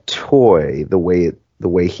that toy, the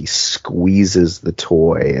way he squeezes the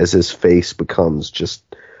toy as his face becomes just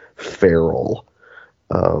feral,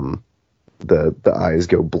 the eyes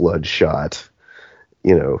go bloodshot,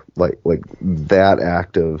 like that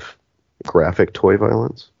act of graphic toy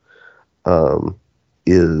violence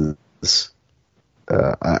is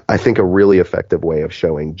I think a really effective way of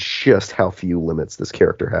showing just how few limits this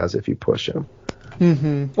character has if you push him.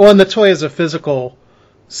 Mm-hmm. Well, and the toy is a physical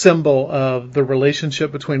symbol of the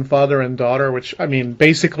relationship between father and daughter, which, I mean,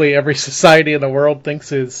 basically every society in the world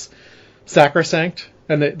thinks is sacrosanct,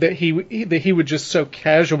 and that he would just so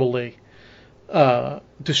casually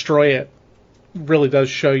destroy it really does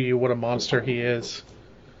show you what a monster he is.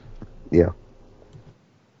 Yeah.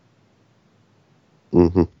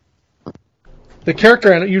 Mm-hmm. The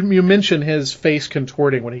character, you mentioned his face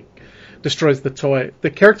contorting when he destroys the toy. The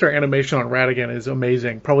character animation on Ratigan is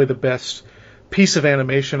amazing. Probably the best piece of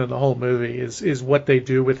animation in the whole movie is what they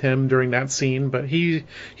do with him during that scene. But he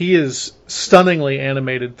is stunningly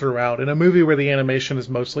animated throughout in a movie where the animation is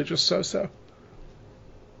mostly just so-so.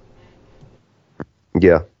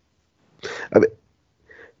 Yeah. I mean,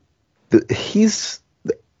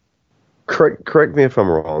 correct me if I'm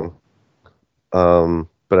wrong,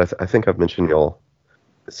 but I think I've mentioned y'all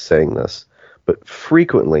saying this, but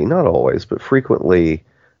frequently, not always, but frequently,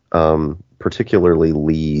 particularly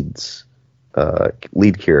lead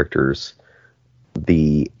characters,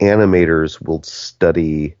 the animators will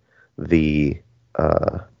study the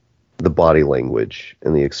body language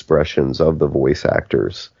and the expressions of the voice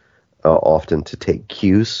actors, often to take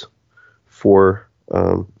cues for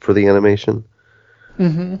the animation.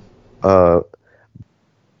 Mm-hmm.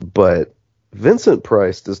 But Vincent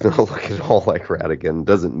Price does not look at all like Ratigan,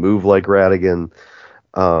 doesn't move like Ratigan.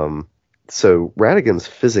 So Ratigan's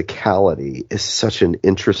physicality is such an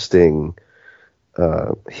interesting,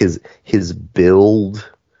 his build,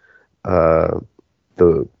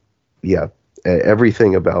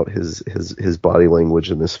 everything about his body language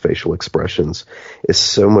and his facial expressions is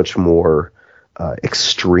so much more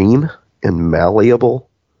extreme and malleable.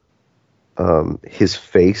 His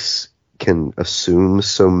face can assume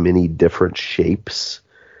so many different shapes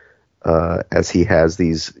as he has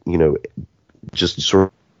these, just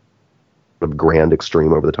sort of grand,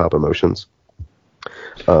 extreme, over-the-top emotions.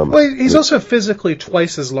 Well, he's also physically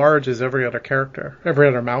twice as large as every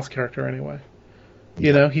other mouse character anyway.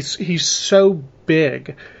 He's so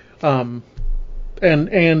big, and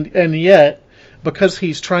yet, because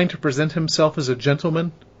he's trying to present himself as a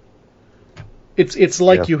gentleman, it's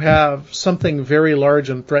like you have something very large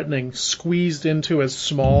and threatening squeezed into as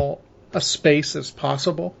small a space as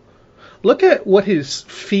possible. Look at what his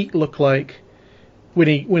feet look like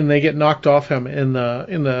when they get knocked off him in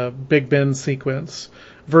the Big Ben sequence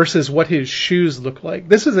versus what his shoes look like.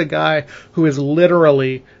 This is a guy who is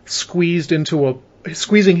literally squeezing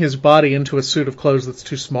his body into a suit of clothes that's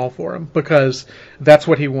too small for him because that's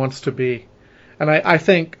what he wants to be. And I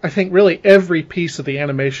think really every piece of the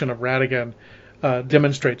animation of Ratigan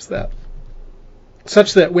demonstrates that.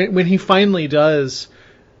 Such that when he finally does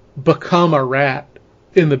become a rat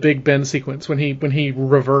in the Big Ben sequence, when he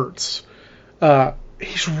reverts,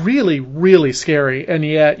 he's really, really scary, and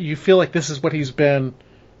yet you feel like this is what he's been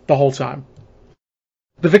the whole time.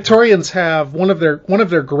 The Victorians have one of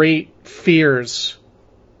their great fears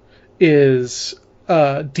is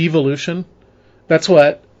devolution. That's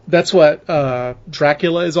what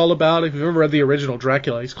Dracula is all about. If you've ever read the original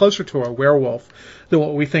Dracula, he's closer to a werewolf than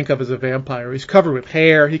what we think of as a vampire. He's covered with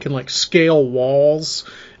hair. He can scale walls.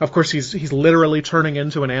 Of course, he's literally turning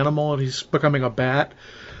into an animal, and he's becoming a bat.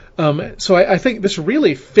 So I think this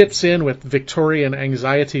really fits in with Victorian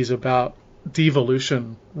anxieties about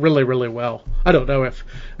devolution really, really well. I don't know if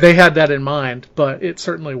they had that in mind, but it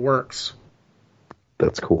certainly works.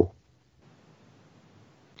 That's cool.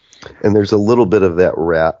 And there's a little bit of that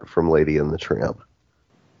rat from Lady and the Tramp.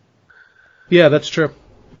 Yeah, that's true.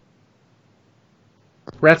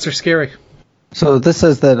 Rats are scary. So this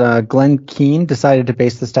says that Glenn Keane decided to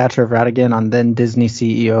base the stature of Ratigan on then Disney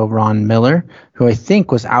CEO Ron Miller, who I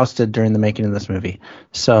think was ousted during the making of this movie.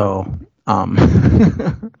 So,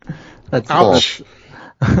 that's ouch.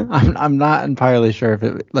 I'm not entirely sure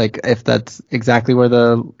if that's exactly where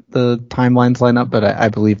the timelines line up, but I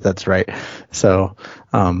believe that's right. So,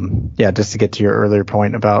 just to get to your earlier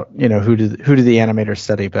point about who do the animators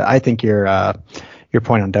study, but I think your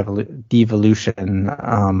point on devolution,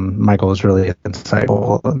 Michael, is really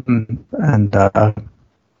insightful, and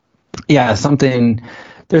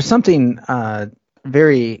there's something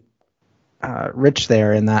very rich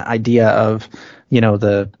there in that idea of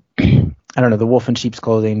the the wolf in sheep's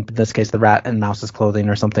clothing, in this case the rat in mouse's clothing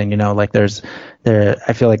or something. I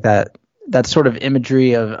feel like that sort of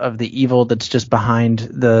imagery of the evil that's just behind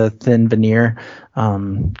the thin veneer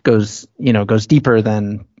goes deeper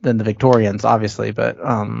than the Victorians, obviously, but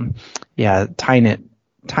tying it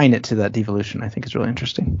to that devolution, I think, is really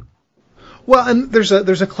interesting. Well, and there's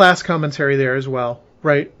a class commentary there as well,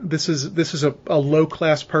 right? This is a low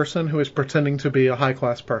class person who is pretending to be a high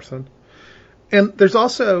class person, and there's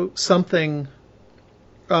also something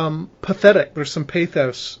pathetic. There's some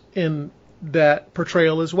pathos in that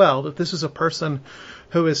portrayal as well, that this is a person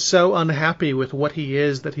who is so unhappy with what he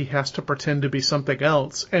is that he has to pretend to be something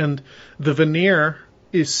else, and the veneer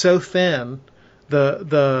is so thin,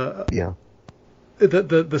 the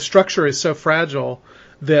structure is so fragile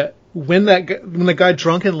that when the guy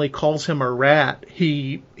drunkenly calls him a rat,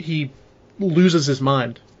 he loses his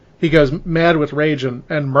mind. He goes mad with rage and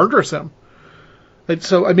murders him. And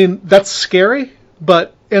so, I mean, that's scary,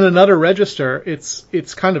 but in another register,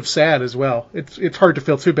 it's kind of sad as well. It's hard to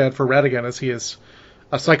feel too bad for Ratigan, as he is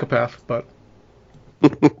a psychopath, but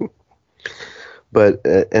but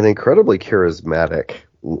an incredibly charismatic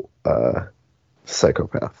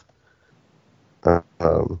psychopath. I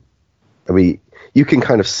mean, you can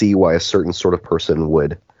kind of see why a certain sort of person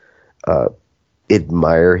would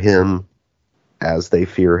admire him as they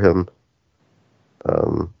fear him.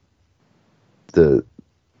 The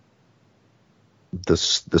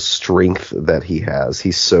strength that he has,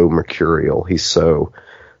 he's so mercurial, he's so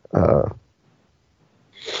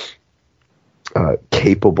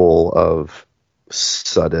capable of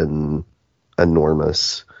sudden,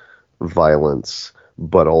 enormous violence,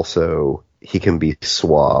 but also he can be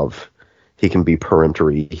suave, he can be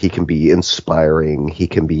peremptory, he can be inspiring, he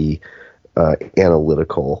can be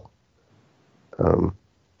analytical. I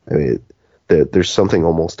mean, there's something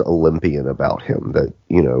almost Olympian about him that,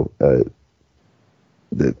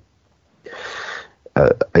 that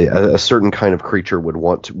a certain kind of creature would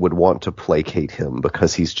want to placate him,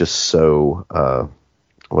 because he's just so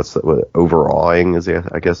overawing,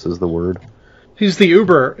 I guess is the word. He's the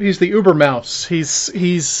Uber mouse.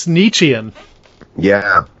 He's Nietzschean.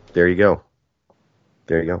 Yeah, there you go.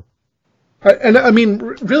 And I mean,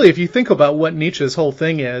 really, if you think about what Nietzsche's whole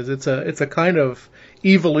thing is, it's a kind of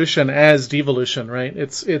evolution as devolution, right?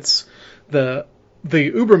 It's the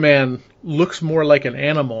Uberman looks more like an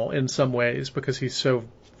animal in some ways because he's so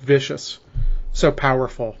vicious, so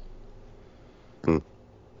powerful.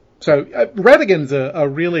 So Ratigan's a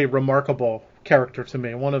really remarkable character to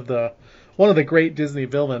me. One of the great Disney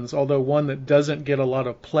villains, although one that doesn't get a lot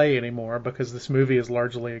of play anymore because this movie is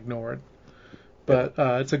largely ignored. But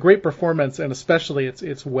it's a great performance, and especially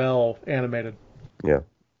it's well animated. Yeah,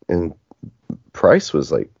 and Price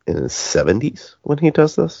was like in his 70s when he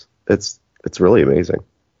does this. It's really amazing.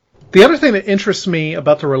 The other thing that interests me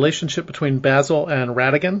about the relationship between Basil and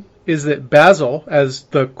Ratigan is that Basil, as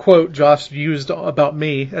the quote Josh used about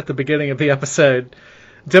me at the beginning of the episode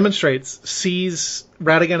demonstrates, sees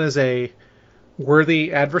Ratigan as a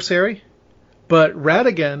worthy adversary, but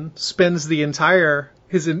Ratigan spends the entire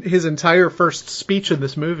his entire first speech in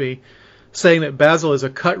this movie saying that Basil is a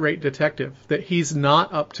cut-rate detective, that he's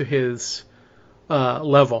not up to his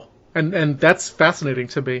level. And that's fascinating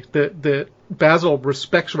to me, that Basil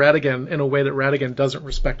respects Ratigan in a way that Ratigan doesn't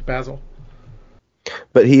respect Basil.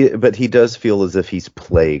 But he does feel as if he's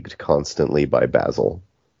plagued constantly by Basil.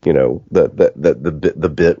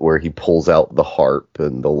 The bit where he pulls out the harp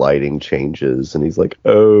and the lighting changes and he's like,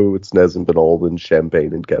 "Oh, it's hasn't been all in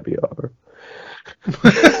champagne and caviar.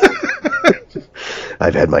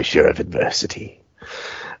 I've had my share of adversity."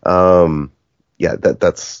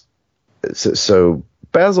 That's so.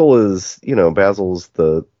 Basil is, Basil's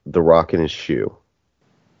the rock in his shoe,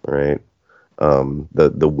 right?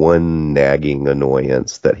 The one nagging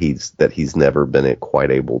annoyance that he's never been quite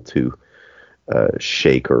able to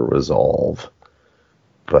shake or resolve.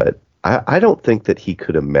 But I don't think that he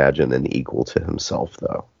could imagine an equal to himself,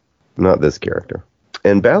 though. Not this character.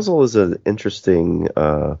 And Basil is an interesting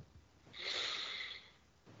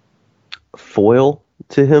foil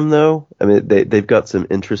to him, though. I mean, they've got some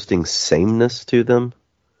interesting sameness to them,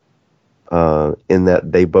 in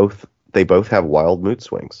that they both have wild mood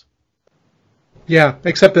swings. Yeah,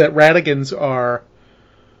 except that Ratigan's are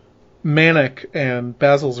manic and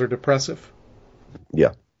Basil's are depressive.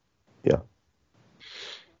 Yeah.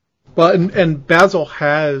 Well, and Basil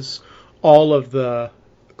has all of the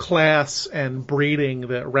class and breeding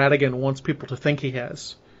that Ratigan wants people to think he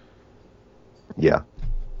has. Yeah.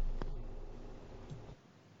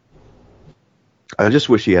 I just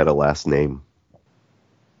wish he had a last name.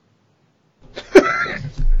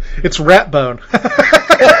 It's Ratbone.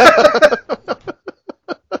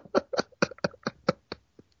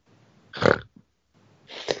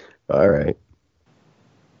 All right.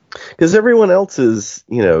 Because everyone else is,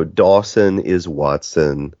 Dawson is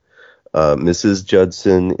Watson. Mrs.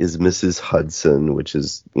 Judson is Mrs. Hudson, which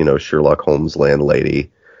is, Sherlock Holmes'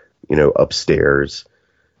 landlady, upstairs.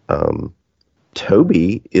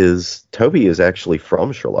 Toby is actually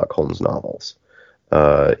from Sherlock Holmes novels.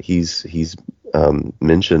 He's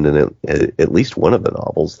mentioned in at least one of the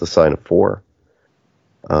novels, The Sign of Four.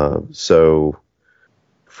 So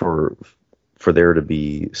for there to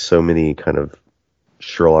be so many kind of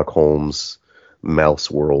Sherlock Holmes mouse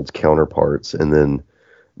world counterparts, and then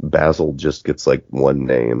Basil just gets like one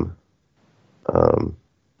name.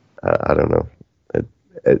 I don't know.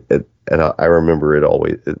 And I remember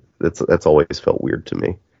that's always felt weird to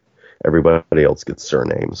me. Everybody else gets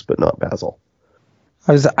surnames, but not Basil.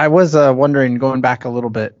 I was wondering, going back a little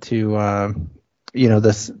bit to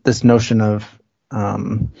this notion of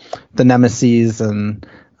the nemeses and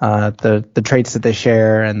the traits that they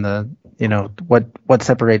share, and the what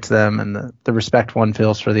separates them, and the respect one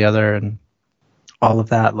feels for the other, and all of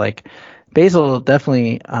that. Like, Basil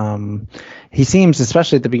definitely, he seems,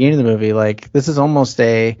 especially at the beginning of the movie, like this is almost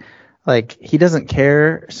he doesn't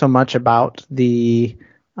care so much about the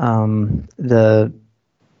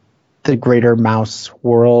greater mouse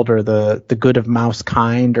world or the good of mouse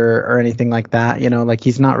kind or anything like that. Like,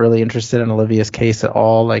 he's not really interested in Olivia's case at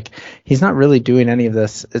all. Like, he's not really doing any of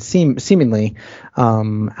this. It seemingly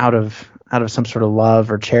out of some sort of love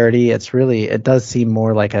or charity. It does seem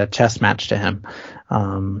more like a chess match to him.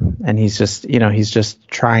 And he's just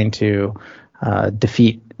trying to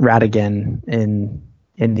defeat Ratigan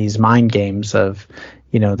in these mind games of,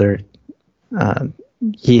 they're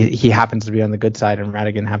he happens to be on the good side and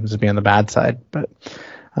Ratigan happens to be on the bad side. But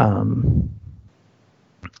I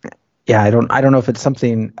don't know if it's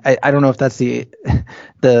something. I don't know if that's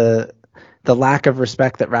the lack of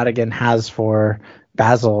respect that Ratigan has for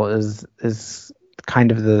Basil is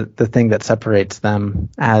kind of the thing that separates them,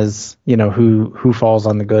 as who falls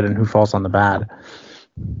on the good and who falls on the bad.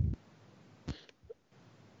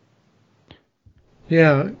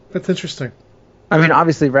 Yeah, that's interesting. I mean,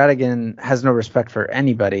 obviously Ratigan has no respect for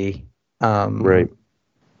anybody. Right.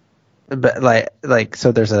 But like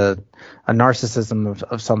so there's a narcissism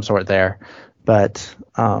of some sort there. But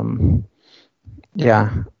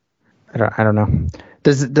yeah. I don't know.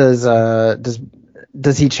 Does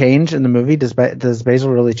he change in the movie? Does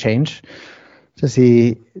Basil really change? Does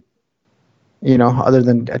he, other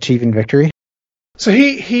than achieving victory? So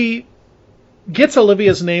he gets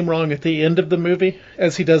Olivia's name wrong at the end of the movie,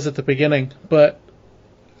 as he does at the beginning. But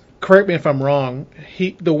correct me if I'm wrong.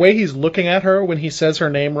 The way he's looking at her when he says her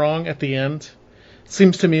name wrong at the end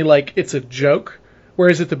seems to me like it's a joke,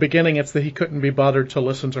 whereas at the beginning it's that he couldn't be bothered to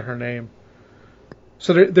listen to her name.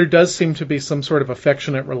 So there does seem to be some sort of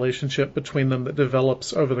affectionate relationship between them that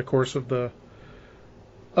develops over the course of the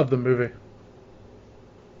movie.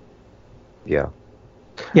 Yeah.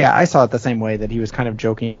 Yeah, I saw it the same way, that he was kind of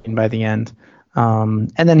joking by the end. And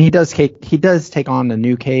then he does take on a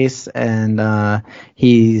new case, and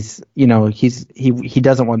he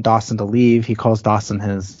doesn't want Dawson to leave. He calls Dawson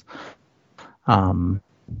his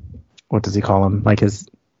what does he call him? Like his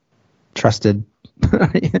trusted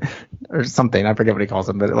or something. I forget what he calls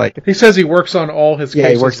him, but like he says he works on all his cases.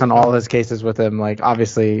 Yeah, he works on all his cases with him, like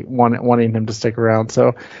obviously wanting him to stick around.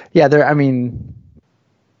 So yeah, I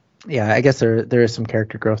guess there is some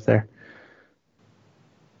character growth there.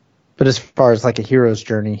 But as far as like a hero's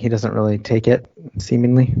journey, he doesn't really take it,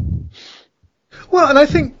 seemingly. Well, and I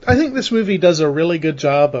think this movie does a really good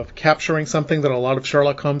job of capturing something that a lot of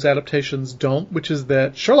Sherlock Holmes adaptations don't, which is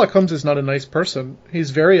that Sherlock Holmes is not a nice person.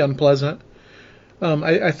 He's very unpleasant.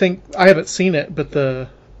 I think, I haven't seen it, but the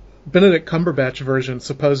Benedict Cumberbatch version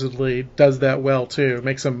supposedly does that well too.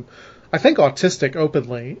 Makes him, I think, autistic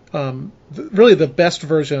openly. Really the best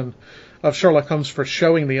version of Sherlock Holmes for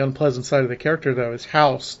showing the unpleasant side of the character, though, is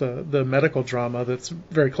House, the medical drama that's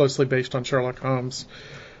very closely based on Sherlock Holmes.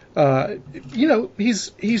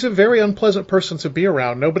 He's a very unpleasant person to be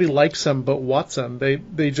around. Nobody likes him but Watson.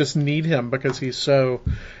 They just need him because he's so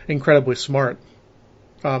incredibly smart.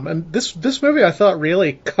 And this movie, I thought,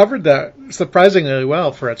 really covered that surprisingly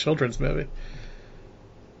well for a children's movie.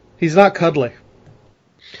 He's not cuddly.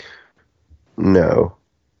 No.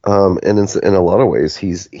 And in a lot of ways,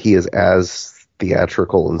 he is as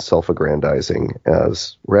theatrical and self-aggrandizing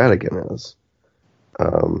as Ratigan is.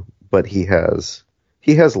 But he has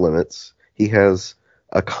limits. He has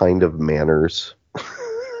a kind of manners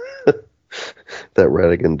that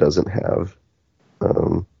Ratigan doesn't have.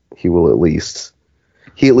 He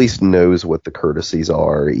at least knows what the courtesies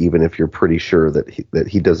are, even if you're pretty sure that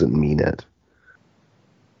he doesn't mean it.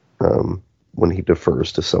 When he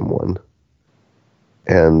defers to someone.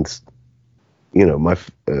 And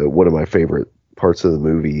one of my favorite parts of the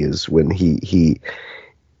movie is when he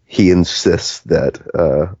insists that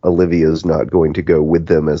Olivia's not going to go with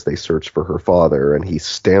them as they search for her father, and he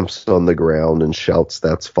stamps on the ground and shouts,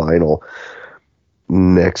 "That's final."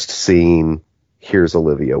 Next scene, here's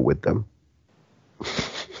Olivia with them.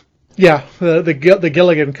 Yeah, the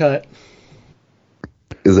Gilligan cut.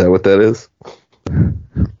 Is that what that is?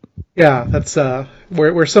 Yeah, that's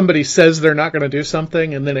where somebody says they're not going to do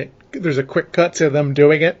something, and then there's a quick cut to them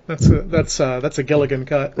doing it. That's a Gilligan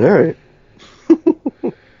cut. All right.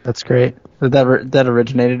 That's great. That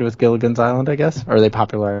originated with Gilligan's Island, I guess, or they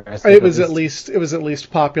popularized it? It was at least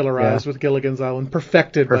popularized with Gilligan's Island,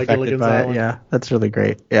 perfected by Gilligan's Island. Yeah, that's really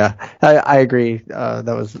great. Yeah, I agree.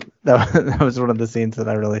 That was one of the scenes that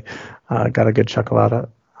I really got a good chuckle out of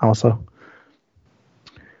also.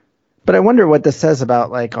 But I wonder what this says about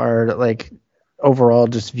like our like overall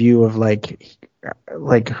just view of like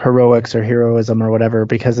heroics or heroism or whatever,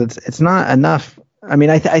 because it's not enough. I mean,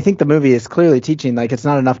 I think the movie is clearly teaching like it's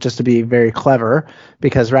not enough just to be very clever,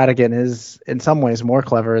 because Ratigan is in some ways more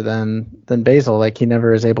clever than Basil. Like he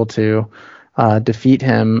never is able to defeat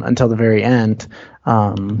him until the very end,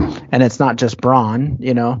 and it's not just brawn,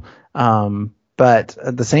 but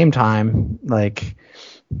at the same time, like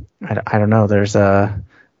I don't know,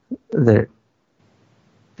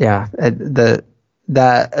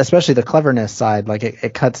 that especially the cleverness side, like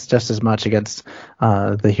it cuts just as much against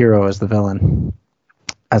the hero as the villain,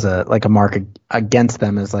 as a mark against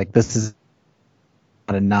them, as like this is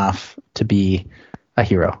enough to be a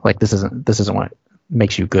hero. Like this isn't what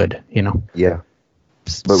makes you good, you know. Yeah.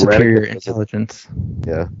 But superior intelligence.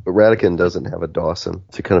 Yeah, but Ratigan doesn't have a Dawson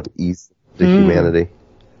to kind of ease the humanity.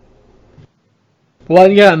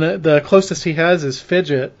 Well, yeah, and the closest he has is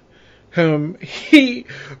Fidget, whom he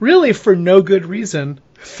really, for no good reason,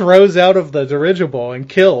 throws out of the dirigible and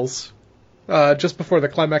kills just before the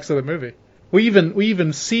climax of the movie. We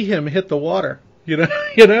even see him hit the water. He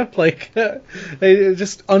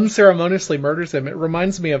just unceremoniously murders him. It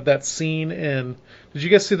reminds me of that scene in. Did you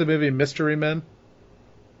guys see the movie Mystery Men?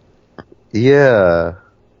 Yeah.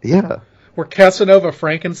 Where Casanova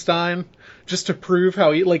Frankenstein, just to prove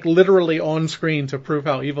how literally on screen to prove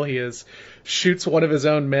how evil he is, shoots one of his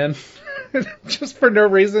own men, just for no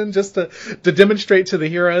reason, just to demonstrate to the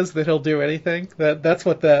heroes that he'll do anything. That's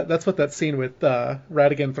what that scene with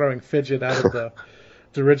Ratigan throwing Fidget out of the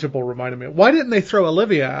dirigible reminded me of. Why didn't they throw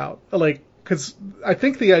Olivia out? Because I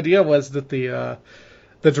think the idea was that the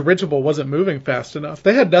dirigible wasn't moving fast enough.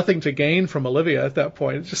 They had nothing to gain from Olivia at that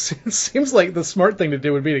point. It just seems like the smart thing to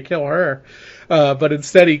do would be to kill her. But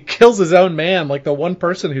instead he kills his own man, like the one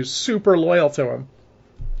person who's super loyal to him.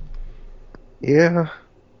 Yeah.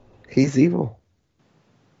 He's evil.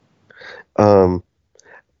 I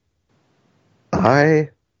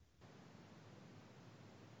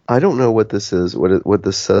don't know what this is, what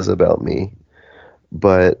this says about me,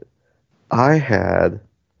 but I had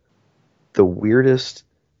the weirdest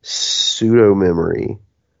pseudo memory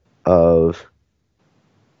of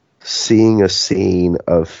seeing a scene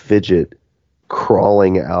of Fidget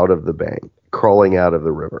crawling out of the bank, crawling out of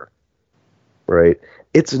the river. Right?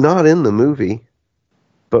 It's not in the movie,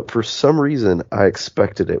 but for some reason I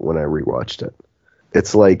expected it when I rewatched it.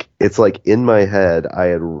 It's like in my head I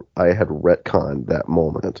had retconned that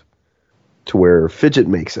moment to where Fidget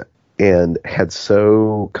makes it, and had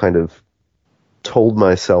so kind of told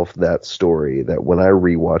myself that story that when I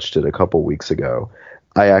rewatched it a couple weeks ago,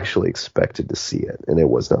 I actually expected to see it, and it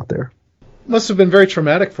was not there. Must have been very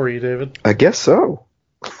traumatic for you, David. I guess so.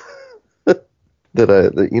 that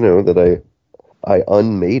I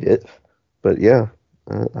unmade it, but yeah,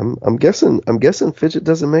 I'm guessing Fidget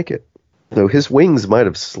doesn't make it. Though his wings might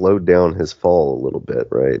have slowed down his fall a little bit,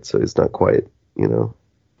 right? So he's not quite,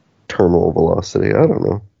 terminal velocity. I don't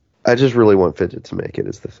know. I just really want Fidget to make it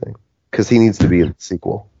is the thing. Because he needs to be in the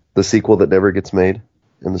sequel. The sequel that never gets made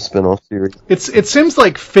in the spin-off series. It seems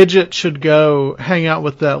like Fidget should go hang out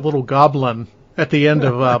with that little goblin at the end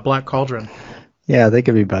of Black Cauldron. Yeah, they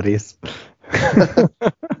could be buddies.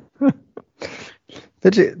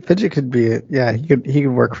 Fidget could be, yeah, he could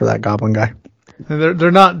work for that goblin guy. They're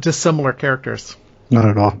not dissimilar characters. Not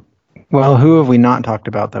at all. Well, who have we not talked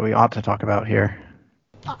about that we ought to talk about here?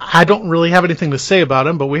 I don't really have anything to say about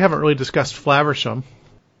him, but we haven't really discussed Flaversham.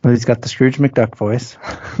 Well, he's got the Scrooge McDuck voice,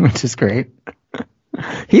 which is great.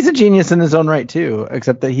 He's a genius in his own right, too,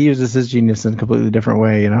 except that he uses his genius in a completely different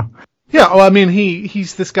way, Yeah, well, I mean,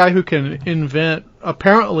 he's this guy who can invent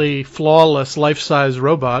apparently flawless life-size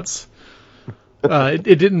robots.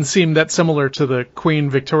 It didn't seem that similar to the Queen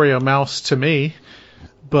Victoria mouse to me,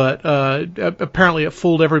 but apparently it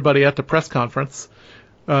fooled everybody at the press conference.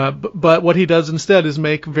 But what he does instead is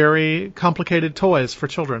make very complicated toys for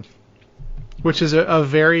children, which is a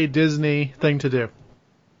very Disney thing to do.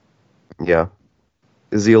 Yeah.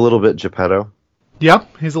 Is he a little bit Geppetto?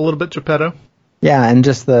 Yep, he's a little bit Geppetto. Yeah, and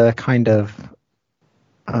just the kind of...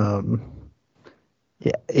 Yeah,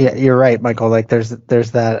 you're right, Michael. Like, there's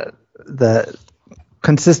that... the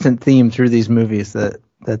consistent theme through these movies that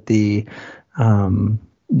the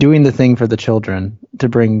doing the thing for the children to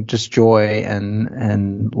bring just joy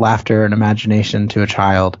and laughter and imagination to a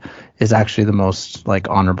child is actually the most like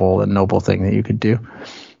honorable and noble thing that you could do.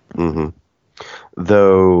 Mm-hmm.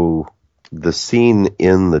 Though the scene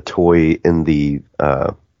in the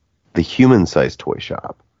human-sized toy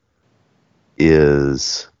shop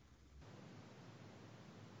is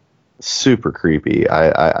super creepy.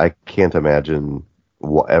 I can't imagine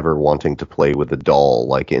ever wanting to play with a doll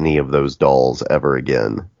like any of those dolls ever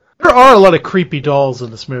again. There are a lot of creepy dolls in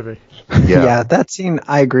this movie. Yeah, that scene,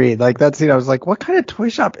 I agree. Like, that scene, I was like, what kind of toy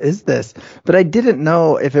shop is this? But I didn't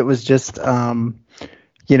know if it was just, we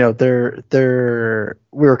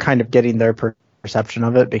were kind of getting their perception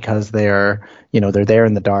of it because they're there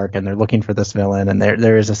in the dark and they're looking for this villain and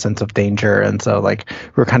there is a sense of danger, and so like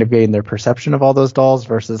we're kind of getting their perception of all those dolls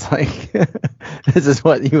versus like this is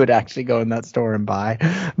what you would actually go in that store and buy.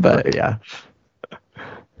 But yeah,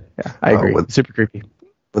 I agree. Super creepy.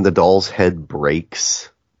 When the doll's head breaks,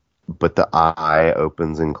 but the eye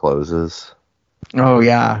opens and closes. Oh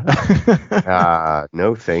yeah.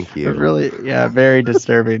 No, thank you. Really, very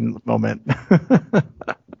disturbing moment.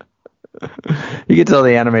 You can tell the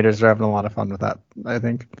animators are having a lot of fun with that, I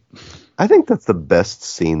think. I think that's the best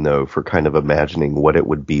scene, though, for kind of imagining what it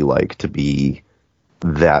would be like to be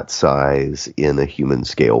that size in a human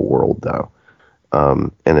scale world, though.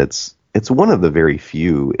 And it's one of the very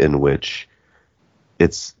few in which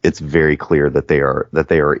it's very clear that they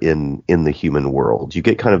are in the human world. You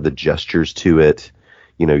get kind of the gestures to it.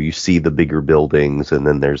 You know, you see the bigger buildings, and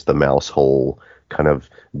then there's the mouse hole kind of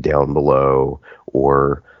down below,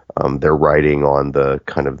 or they're riding on the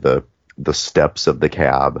kind of the steps of the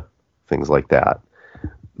cab, things like that.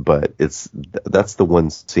 But that's the one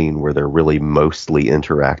scene where they're really mostly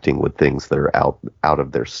interacting with things that are out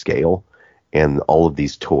of their scale, and all of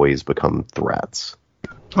these toys become threats.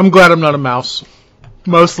 I'm glad I'm not a mouse.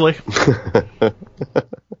 Mostly.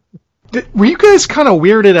 Were you guys kind of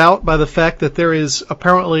weirded out by the fact that there is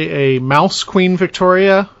apparently a mouse Queen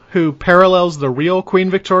Victoria who parallels the real Queen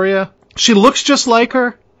Victoria? She looks just like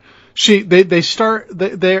her.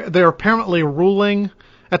 They're apparently ruling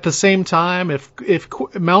at the same time. If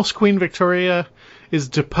Mouse Queen Victoria is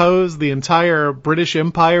deposed, the entire British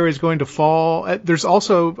Empire is going to fall. There's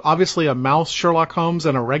also obviously a mouse Sherlock Holmes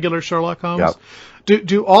and a regular Sherlock Holmes. Yep.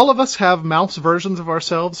 Do all of us have mouse versions of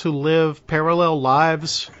ourselves who live parallel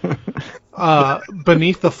lives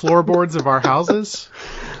beneath the floorboards of our houses?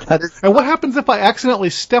 And what happens if I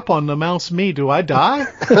accidentally step on the mouse me? Do I die?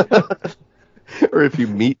 Or if you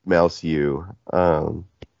meet Mouse you,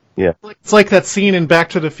 yeah. It's like that scene in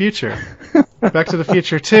Back to the Future. Back to the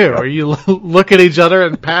Future 2, where you look at each other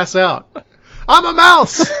and pass out. I'm a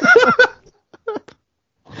mouse!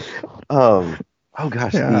 Oh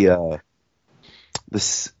gosh, Yeah.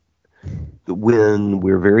 When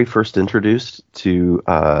we're very first introduced to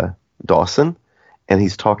Dawson, and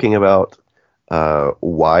he's talking about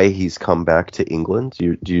why he's come back to England.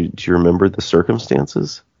 Do you remember the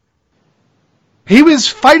circumstances? He was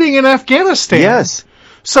fighting in Afghanistan. Yes.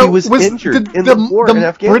 So he was injured in the war in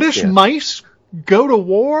Afghanistan. British mice go to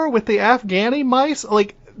war with the Afghani mice?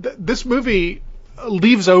 Like, this movie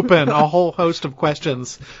leaves open a whole host of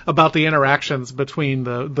questions about the interactions between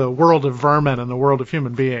the world of vermin and the world of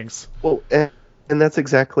human beings. Well, and that's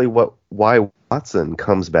exactly why Watson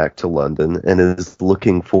comes back to London and is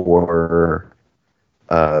looking for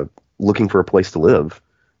a place to live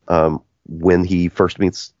when he first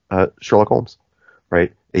meets Sherlock Holmes,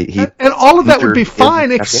 right? And all of that would be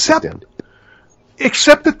fine, except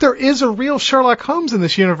that there is a real Sherlock Holmes in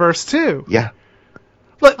this universe too. Yeah.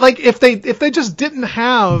 Like if they just didn't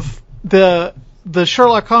have the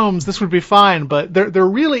Sherlock Holmes, this would be fine. But there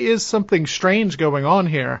really is something strange going on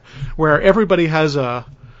here, where everybody has a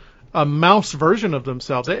mouse version of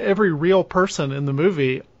themselves. Every real person in the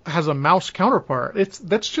movie has a mouse counterpart.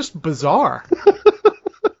 That's just bizarre.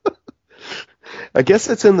 I guess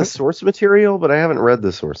it's in the source material, but I haven't read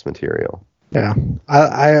the source material. Yeah,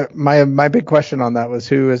 my big question on that was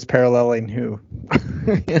who is paralleling who.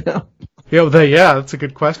 You know. Yeah, that's a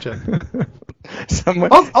good question.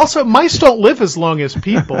 Also, mice don't live as long as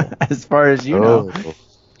people. As far as you know.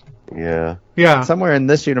 Yeah. Yeah. Somewhere in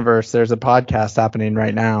this universe, there's a podcast happening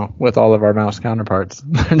right now with all of our mouse counterparts.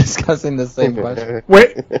 They're discussing the same question.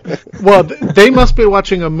 Well, they must be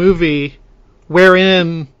watching a movie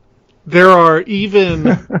wherein there are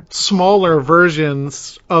even smaller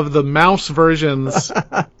versions of the mouse versions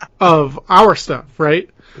of our stuff, right?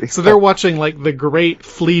 So they're watching, like, The Great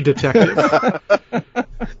Flea Detective.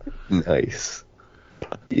 Nice.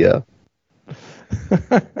 Yeah.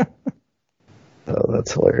 Oh,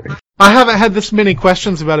 that's hilarious. I haven't had this many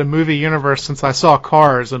questions about a movie universe since I saw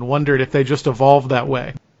Cars and wondered if they just evolved that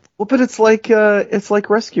way. Well, but it's like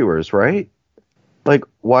Rescuers, right? Like,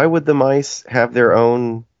 why would the mice have their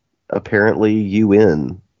own, apparently,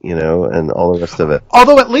 UN, and all the rest of it?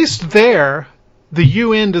 Although at least there, the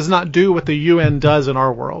UN does not do what the UN does in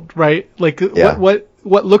our world, right? Like, yeah.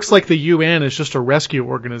 What looks like the UN is just a rescue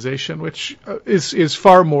organization, which is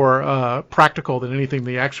far more practical than anything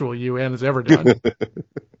the actual UN has ever done.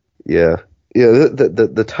 Yeah.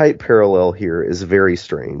 The tight parallel here is very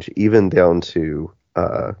strange, even down to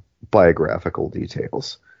biographical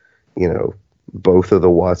details. Both of the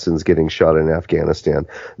Watsons getting shot in Afghanistan,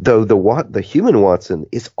 though the human Watson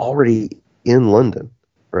is already in London,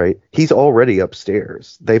 right? He's already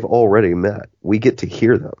upstairs. They've already met. We get to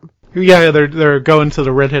hear them. Yeah, they're going to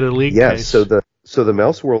the Red-Headed League case. Yeah, so the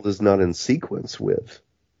mouse world is not in sequence with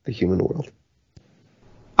the human world.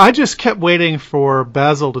 I just kept waiting for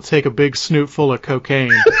Basil to take a big snoot full of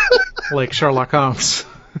cocaine, like Sherlock Holmes.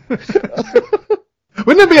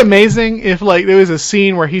 Wouldn't it be amazing if, like, there was a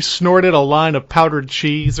scene where he snorted a line of powdered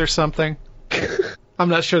cheese or something? I'm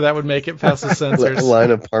not sure that would make it past the censors. A line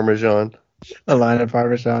of Parmesan. A line of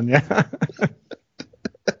Parmesan, yeah.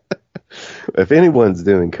 If anyone's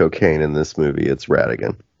doing cocaine in this movie, it's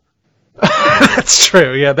Ratigan. That's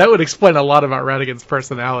true, yeah. That would explain a lot about Ratigan's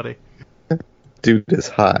personality. Dude is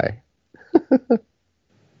high.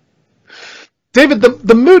 David,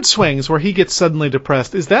 the mood swings where he gets suddenly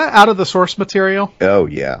depressed, is that out of the source material? Oh,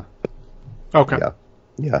 yeah. Okay.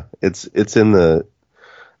 Yeah. It's in the...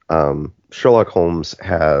 Sherlock Holmes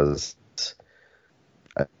has...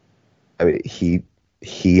 I mean,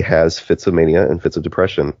 he has fits of mania and fits of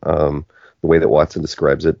depression. The way that Watson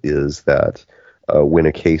describes it is that when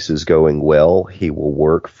a case is going well, he will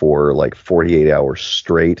work for like 48 hours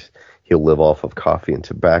straight. He'll live off of coffee and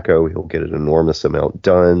tobacco. He'll get an enormous amount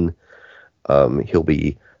done. He'll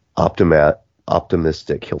be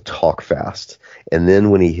optimistic. He'll talk fast. And then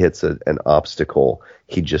when he hits an obstacle,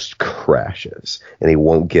 he just crashes. And he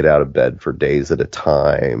won't get out of bed for days at a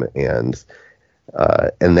time. And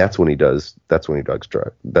that's when he does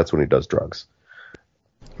drugs.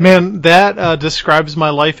 Man, that describes my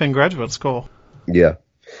life in graduate school. Yeah.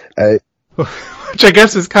 Which I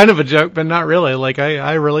guess is kind of a joke, but not really. Like,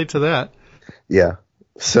 I relate to that. Yeah.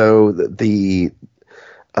 So the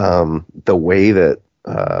way that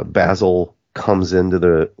Basil comes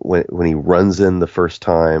into when he runs in the first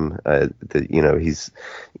time, he's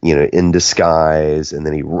in disguise, and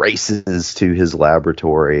then he races to his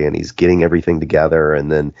laboratory and he's getting everything together,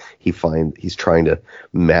 and then he's trying to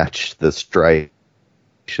match the striations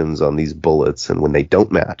on these bullets, and when they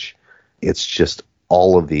don't match, it's just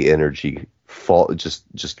all of the energy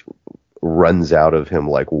just runs out of him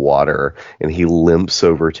like water, and he limps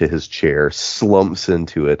over to his chair, slumps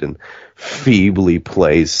into it, and feebly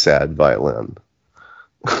plays sad violin.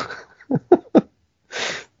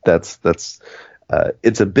 That's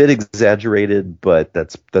it's a bit exaggerated, but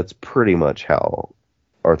that's pretty much how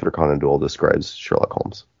Arthur Conan Doyle describes Sherlock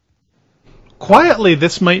Holmes. Quietly,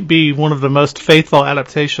 this might be one of the most faithful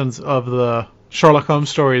adaptations of the Sherlock Holmes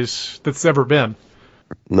stories that's ever been.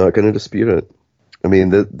 Not going to dispute it. I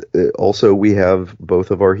mean, also we have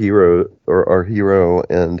both of our hero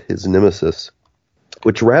and his nemesis,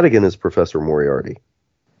 which Ratigan is Professor Moriarty,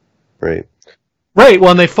 right? Right.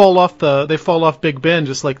 Well, and they fall off Big Ben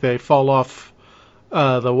just like they fall off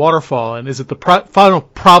the waterfall. And is it the final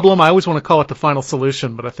problem? I always want to call it the final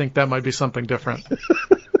solution, but I think that might be something different.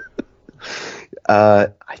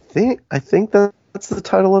 I think that's the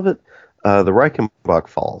title of it. The Reichenbach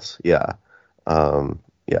Falls. Yeah.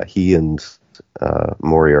 He and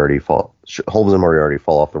Holmes and Moriarty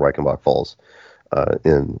fall off the Reichenbach Falls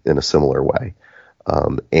in a similar way,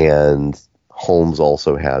 and Holmes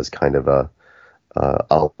also has kind of a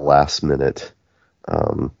last minute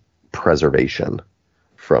preservation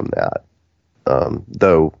from that,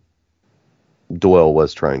 though Doyle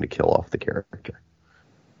was trying to kill off the character,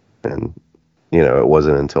 and it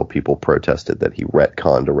wasn't until people protested that he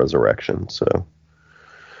retconned a resurrection. So.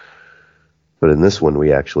 But in this one,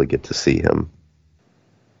 we actually get to see him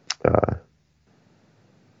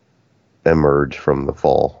emerge from the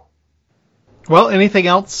fall. Well, anything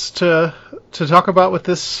else to talk about with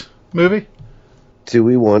this movie? Do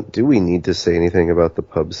we need to say anything about the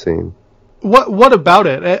pub scene? What about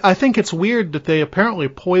it? I think it's weird that they apparently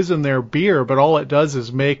poison their beer, but all it does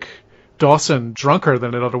is make Dawson drunker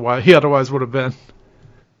than he otherwise would have been.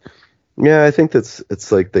 Yeah, I think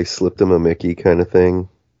it's like they slipped him a Mickey kind of thing,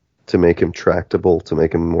 to make him tractable, to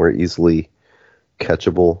make him more easily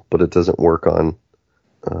catchable, but it doesn't work on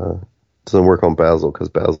Basil, because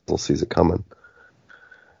Basil sees it coming.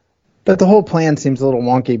 But the whole plan seems a little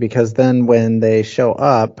wonky, because then when they show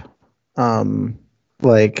up,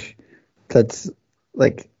 that's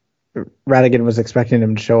like Ratigan was expecting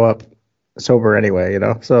him to show up sober anyway,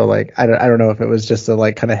 So like I don't know if it was just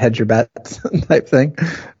a kind of hedge your bets type thing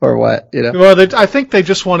or what, Well, I think they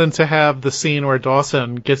just wanted to have the scene where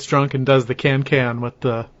Dawson gets drunk and does the can with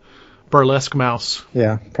the burlesque mouse.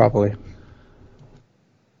 Yeah, probably.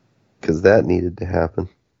 Because that needed to happen.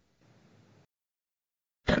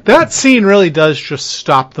 That scene really does just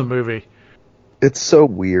stop the movie. It's so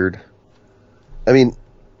weird. I mean,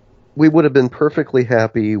 we would have been perfectly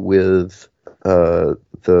happy with what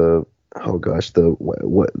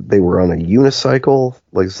they were on a unicycle,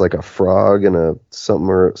 like it's like a frog and a something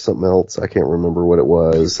else. I can't remember what it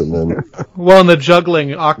was, and then and the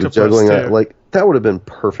juggling octopus too. Like that would have been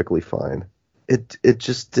perfectly fine. It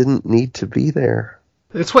just didn't need to be there.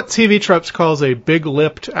 It's what TV Tropes calls a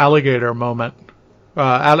big-lipped alligator moment,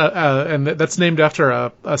 and that's named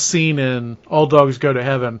after a scene in All Dogs Go to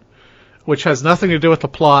Heaven, which has nothing to do with the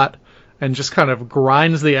plot and just kind of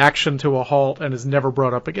grinds the action to a halt and is never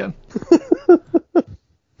brought up again.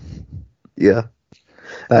 Yeah.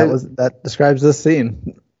 That describes this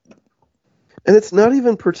scene. And it's not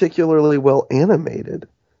even particularly well animated.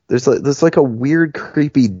 There's like a weird,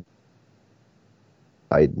 creepy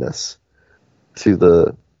eyedness to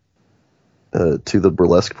the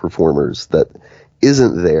burlesque performers that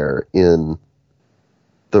isn't there in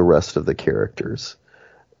the rest of the characters,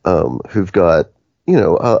 who've got,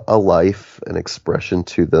 a life and expression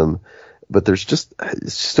to them, but it's just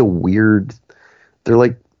a weird. They're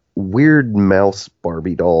like weird mouse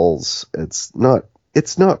Barbie dolls. It's not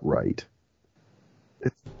right.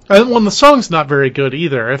 Well, the song's not very good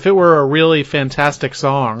either. If it were a really fantastic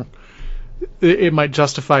song, it might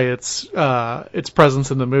justify its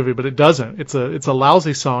presence in the movie, but it doesn't. It's a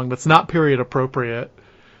lousy song that's not period appropriate.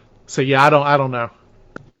 So yeah, I don't know.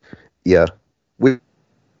 Yeah, we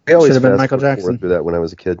always should have been Michael Jackson through that when I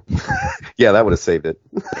was a kid. Yeah, that would have saved it.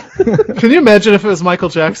 Can you imagine if it was Michael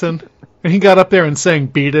Jackson and he got up there and sang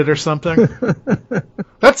 "Beat It" or something?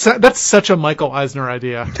 That's such a Michael Eisner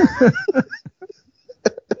idea.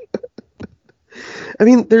 I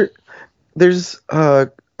mean, there's a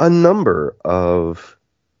number of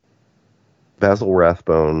Basil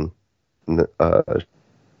Rathbone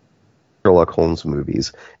Sherlock Holmes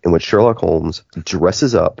movies in which Sherlock Holmes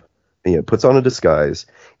dresses up, puts on a disguise,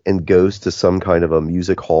 and goes to some kind of a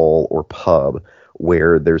music hall or pub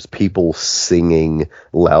where there's people singing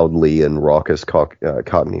loudly in raucous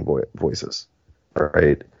Cockney voices. All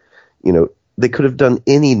right, they could have done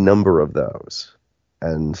any number of those,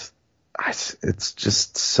 and it's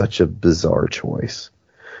just such a bizarre choice.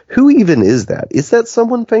 Who even is that? Is that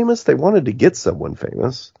someone famous? They wanted to get someone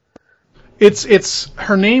famous. It's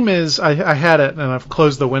her name is I had it and I've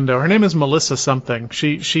closed the window. Her name is Melissa something.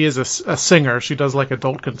 She is a singer. She does like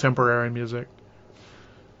adult contemporary music.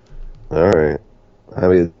 All right. I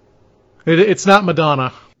mean, it's not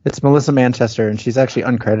Madonna. It's Melissa Manchester, and she's actually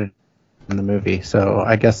uncredited in the movie. So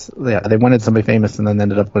I guess they wanted somebody famous and then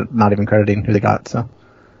ended up with not even crediting who they got. So.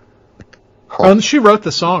 Oh, and she wrote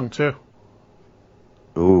the song too.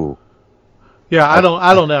 Ooh. Yeah, I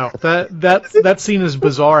don't know. That scene is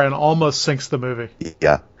bizarre and almost sinks the movie.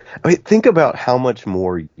 Yeah. I mean, think about how much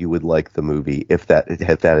more you would like the movie if that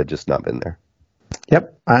had just not been there.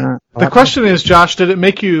 Yep. The question is, Josh, did it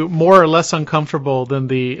make you more or less uncomfortable than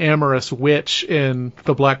the amorous witch in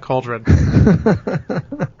The Black Cauldron?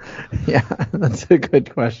 Yeah, that's a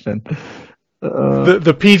good question.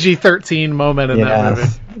 The PG-13 moment in that movie.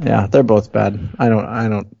 Yeah, they're both bad. I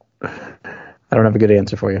don't have a good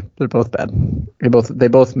answer for you. They're both bad. They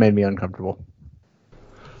both made me uncomfortable.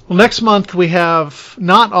 Well, next month we have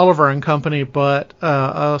not Oliver and Company, but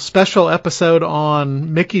a special episode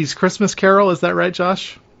on Mickey's Christmas Carol. Is that right,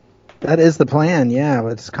 Josh? That is the plan. Yeah,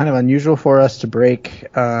 it's kind of unusual for us to break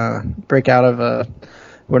out of a.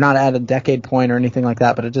 We're not at a decade point or anything like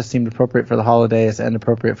that, but it just seemed appropriate for the holidays and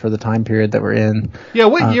appropriate for the time period that we're in. Yeah,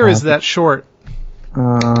 what year is that short?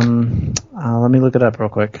 Let me look it up real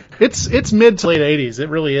quick. It's mid to late 80s. It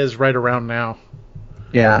really is right around now.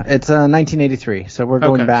 Yeah, it's 1983, so we're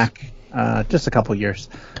going back just a couple years.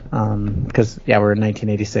 Because, we're in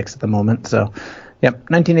 1986 at the moment. So,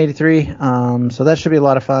 1983. So that should be a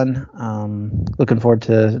lot of fun. Looking forward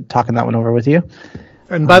to talking that one over with you.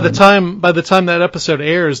 And by the time that episode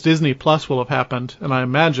airs, Disney Plus will have happened, and I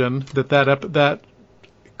imagine that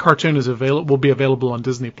cartoon will be available on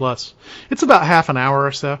Disney Plus. It's about half an hour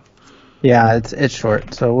or so. Yeah, it's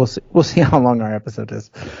short, so we'll see how long our episode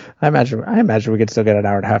is. I imagine we could still get an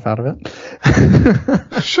hour and a half out of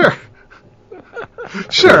it. Sure.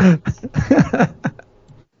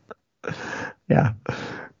 Yeah.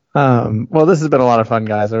 Well, this has been a lot of fun,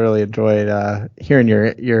 guys. I really enjoyed hearing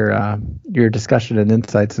your discussion and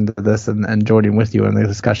insights into this and joining with you in the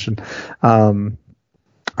discussion.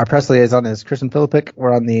 Our press liaison is Kristen Philippic.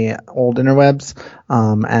 We're on the old interwebs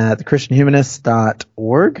at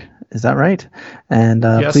christianhumanist.org. Is that right? And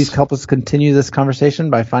yes. Please help us continue this conversation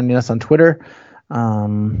by finding us on Twitter.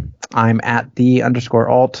 I'm at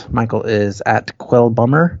 _alt. Michael is at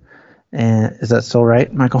Quellbummer. And is that still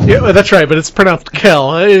right, Michael? Yeah, that's right, but it's pronounced Kel.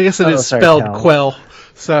 I guess it is spelled Kel. Quell.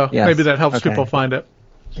 So yes. Maybe that helps people find it.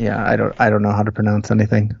 Yeah, I don't know how to pronounce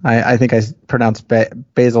anything. I think I pronounced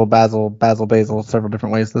basil several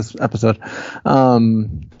different ways this episode.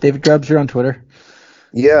 David Grubbs, you're on Twitter.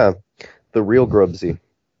 Yeah, the real Grubbsy.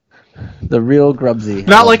 The real Grubbsy.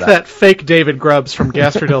 Not like that fake David Grubbs from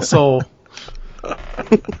Gastro del Sol. I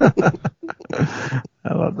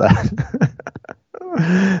love that.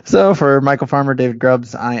 So for Michael Farmer, David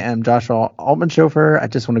Grubbs, I am Joshua Altman-Schofer. I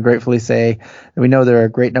just want to gratefully say that we know there are a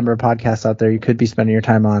great number of podcasts out there you could be spending your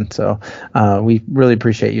time on. So we really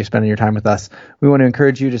appreciate you spending your time with us. We want to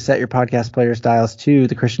encourage you to set your podcast player styles to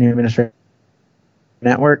the Christian Humanist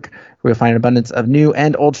Network, where you'll find an abundance of new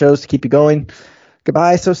and old shows to keep you going.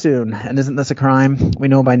 Goodbye so soon. And isn't this a crime? We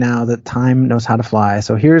know by now that time knows how to fly.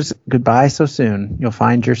 So here's goodbye so soon. You'll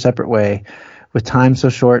find your separate way. With time so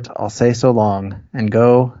short, I'll say so long, and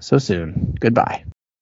go so soon. Goodbye.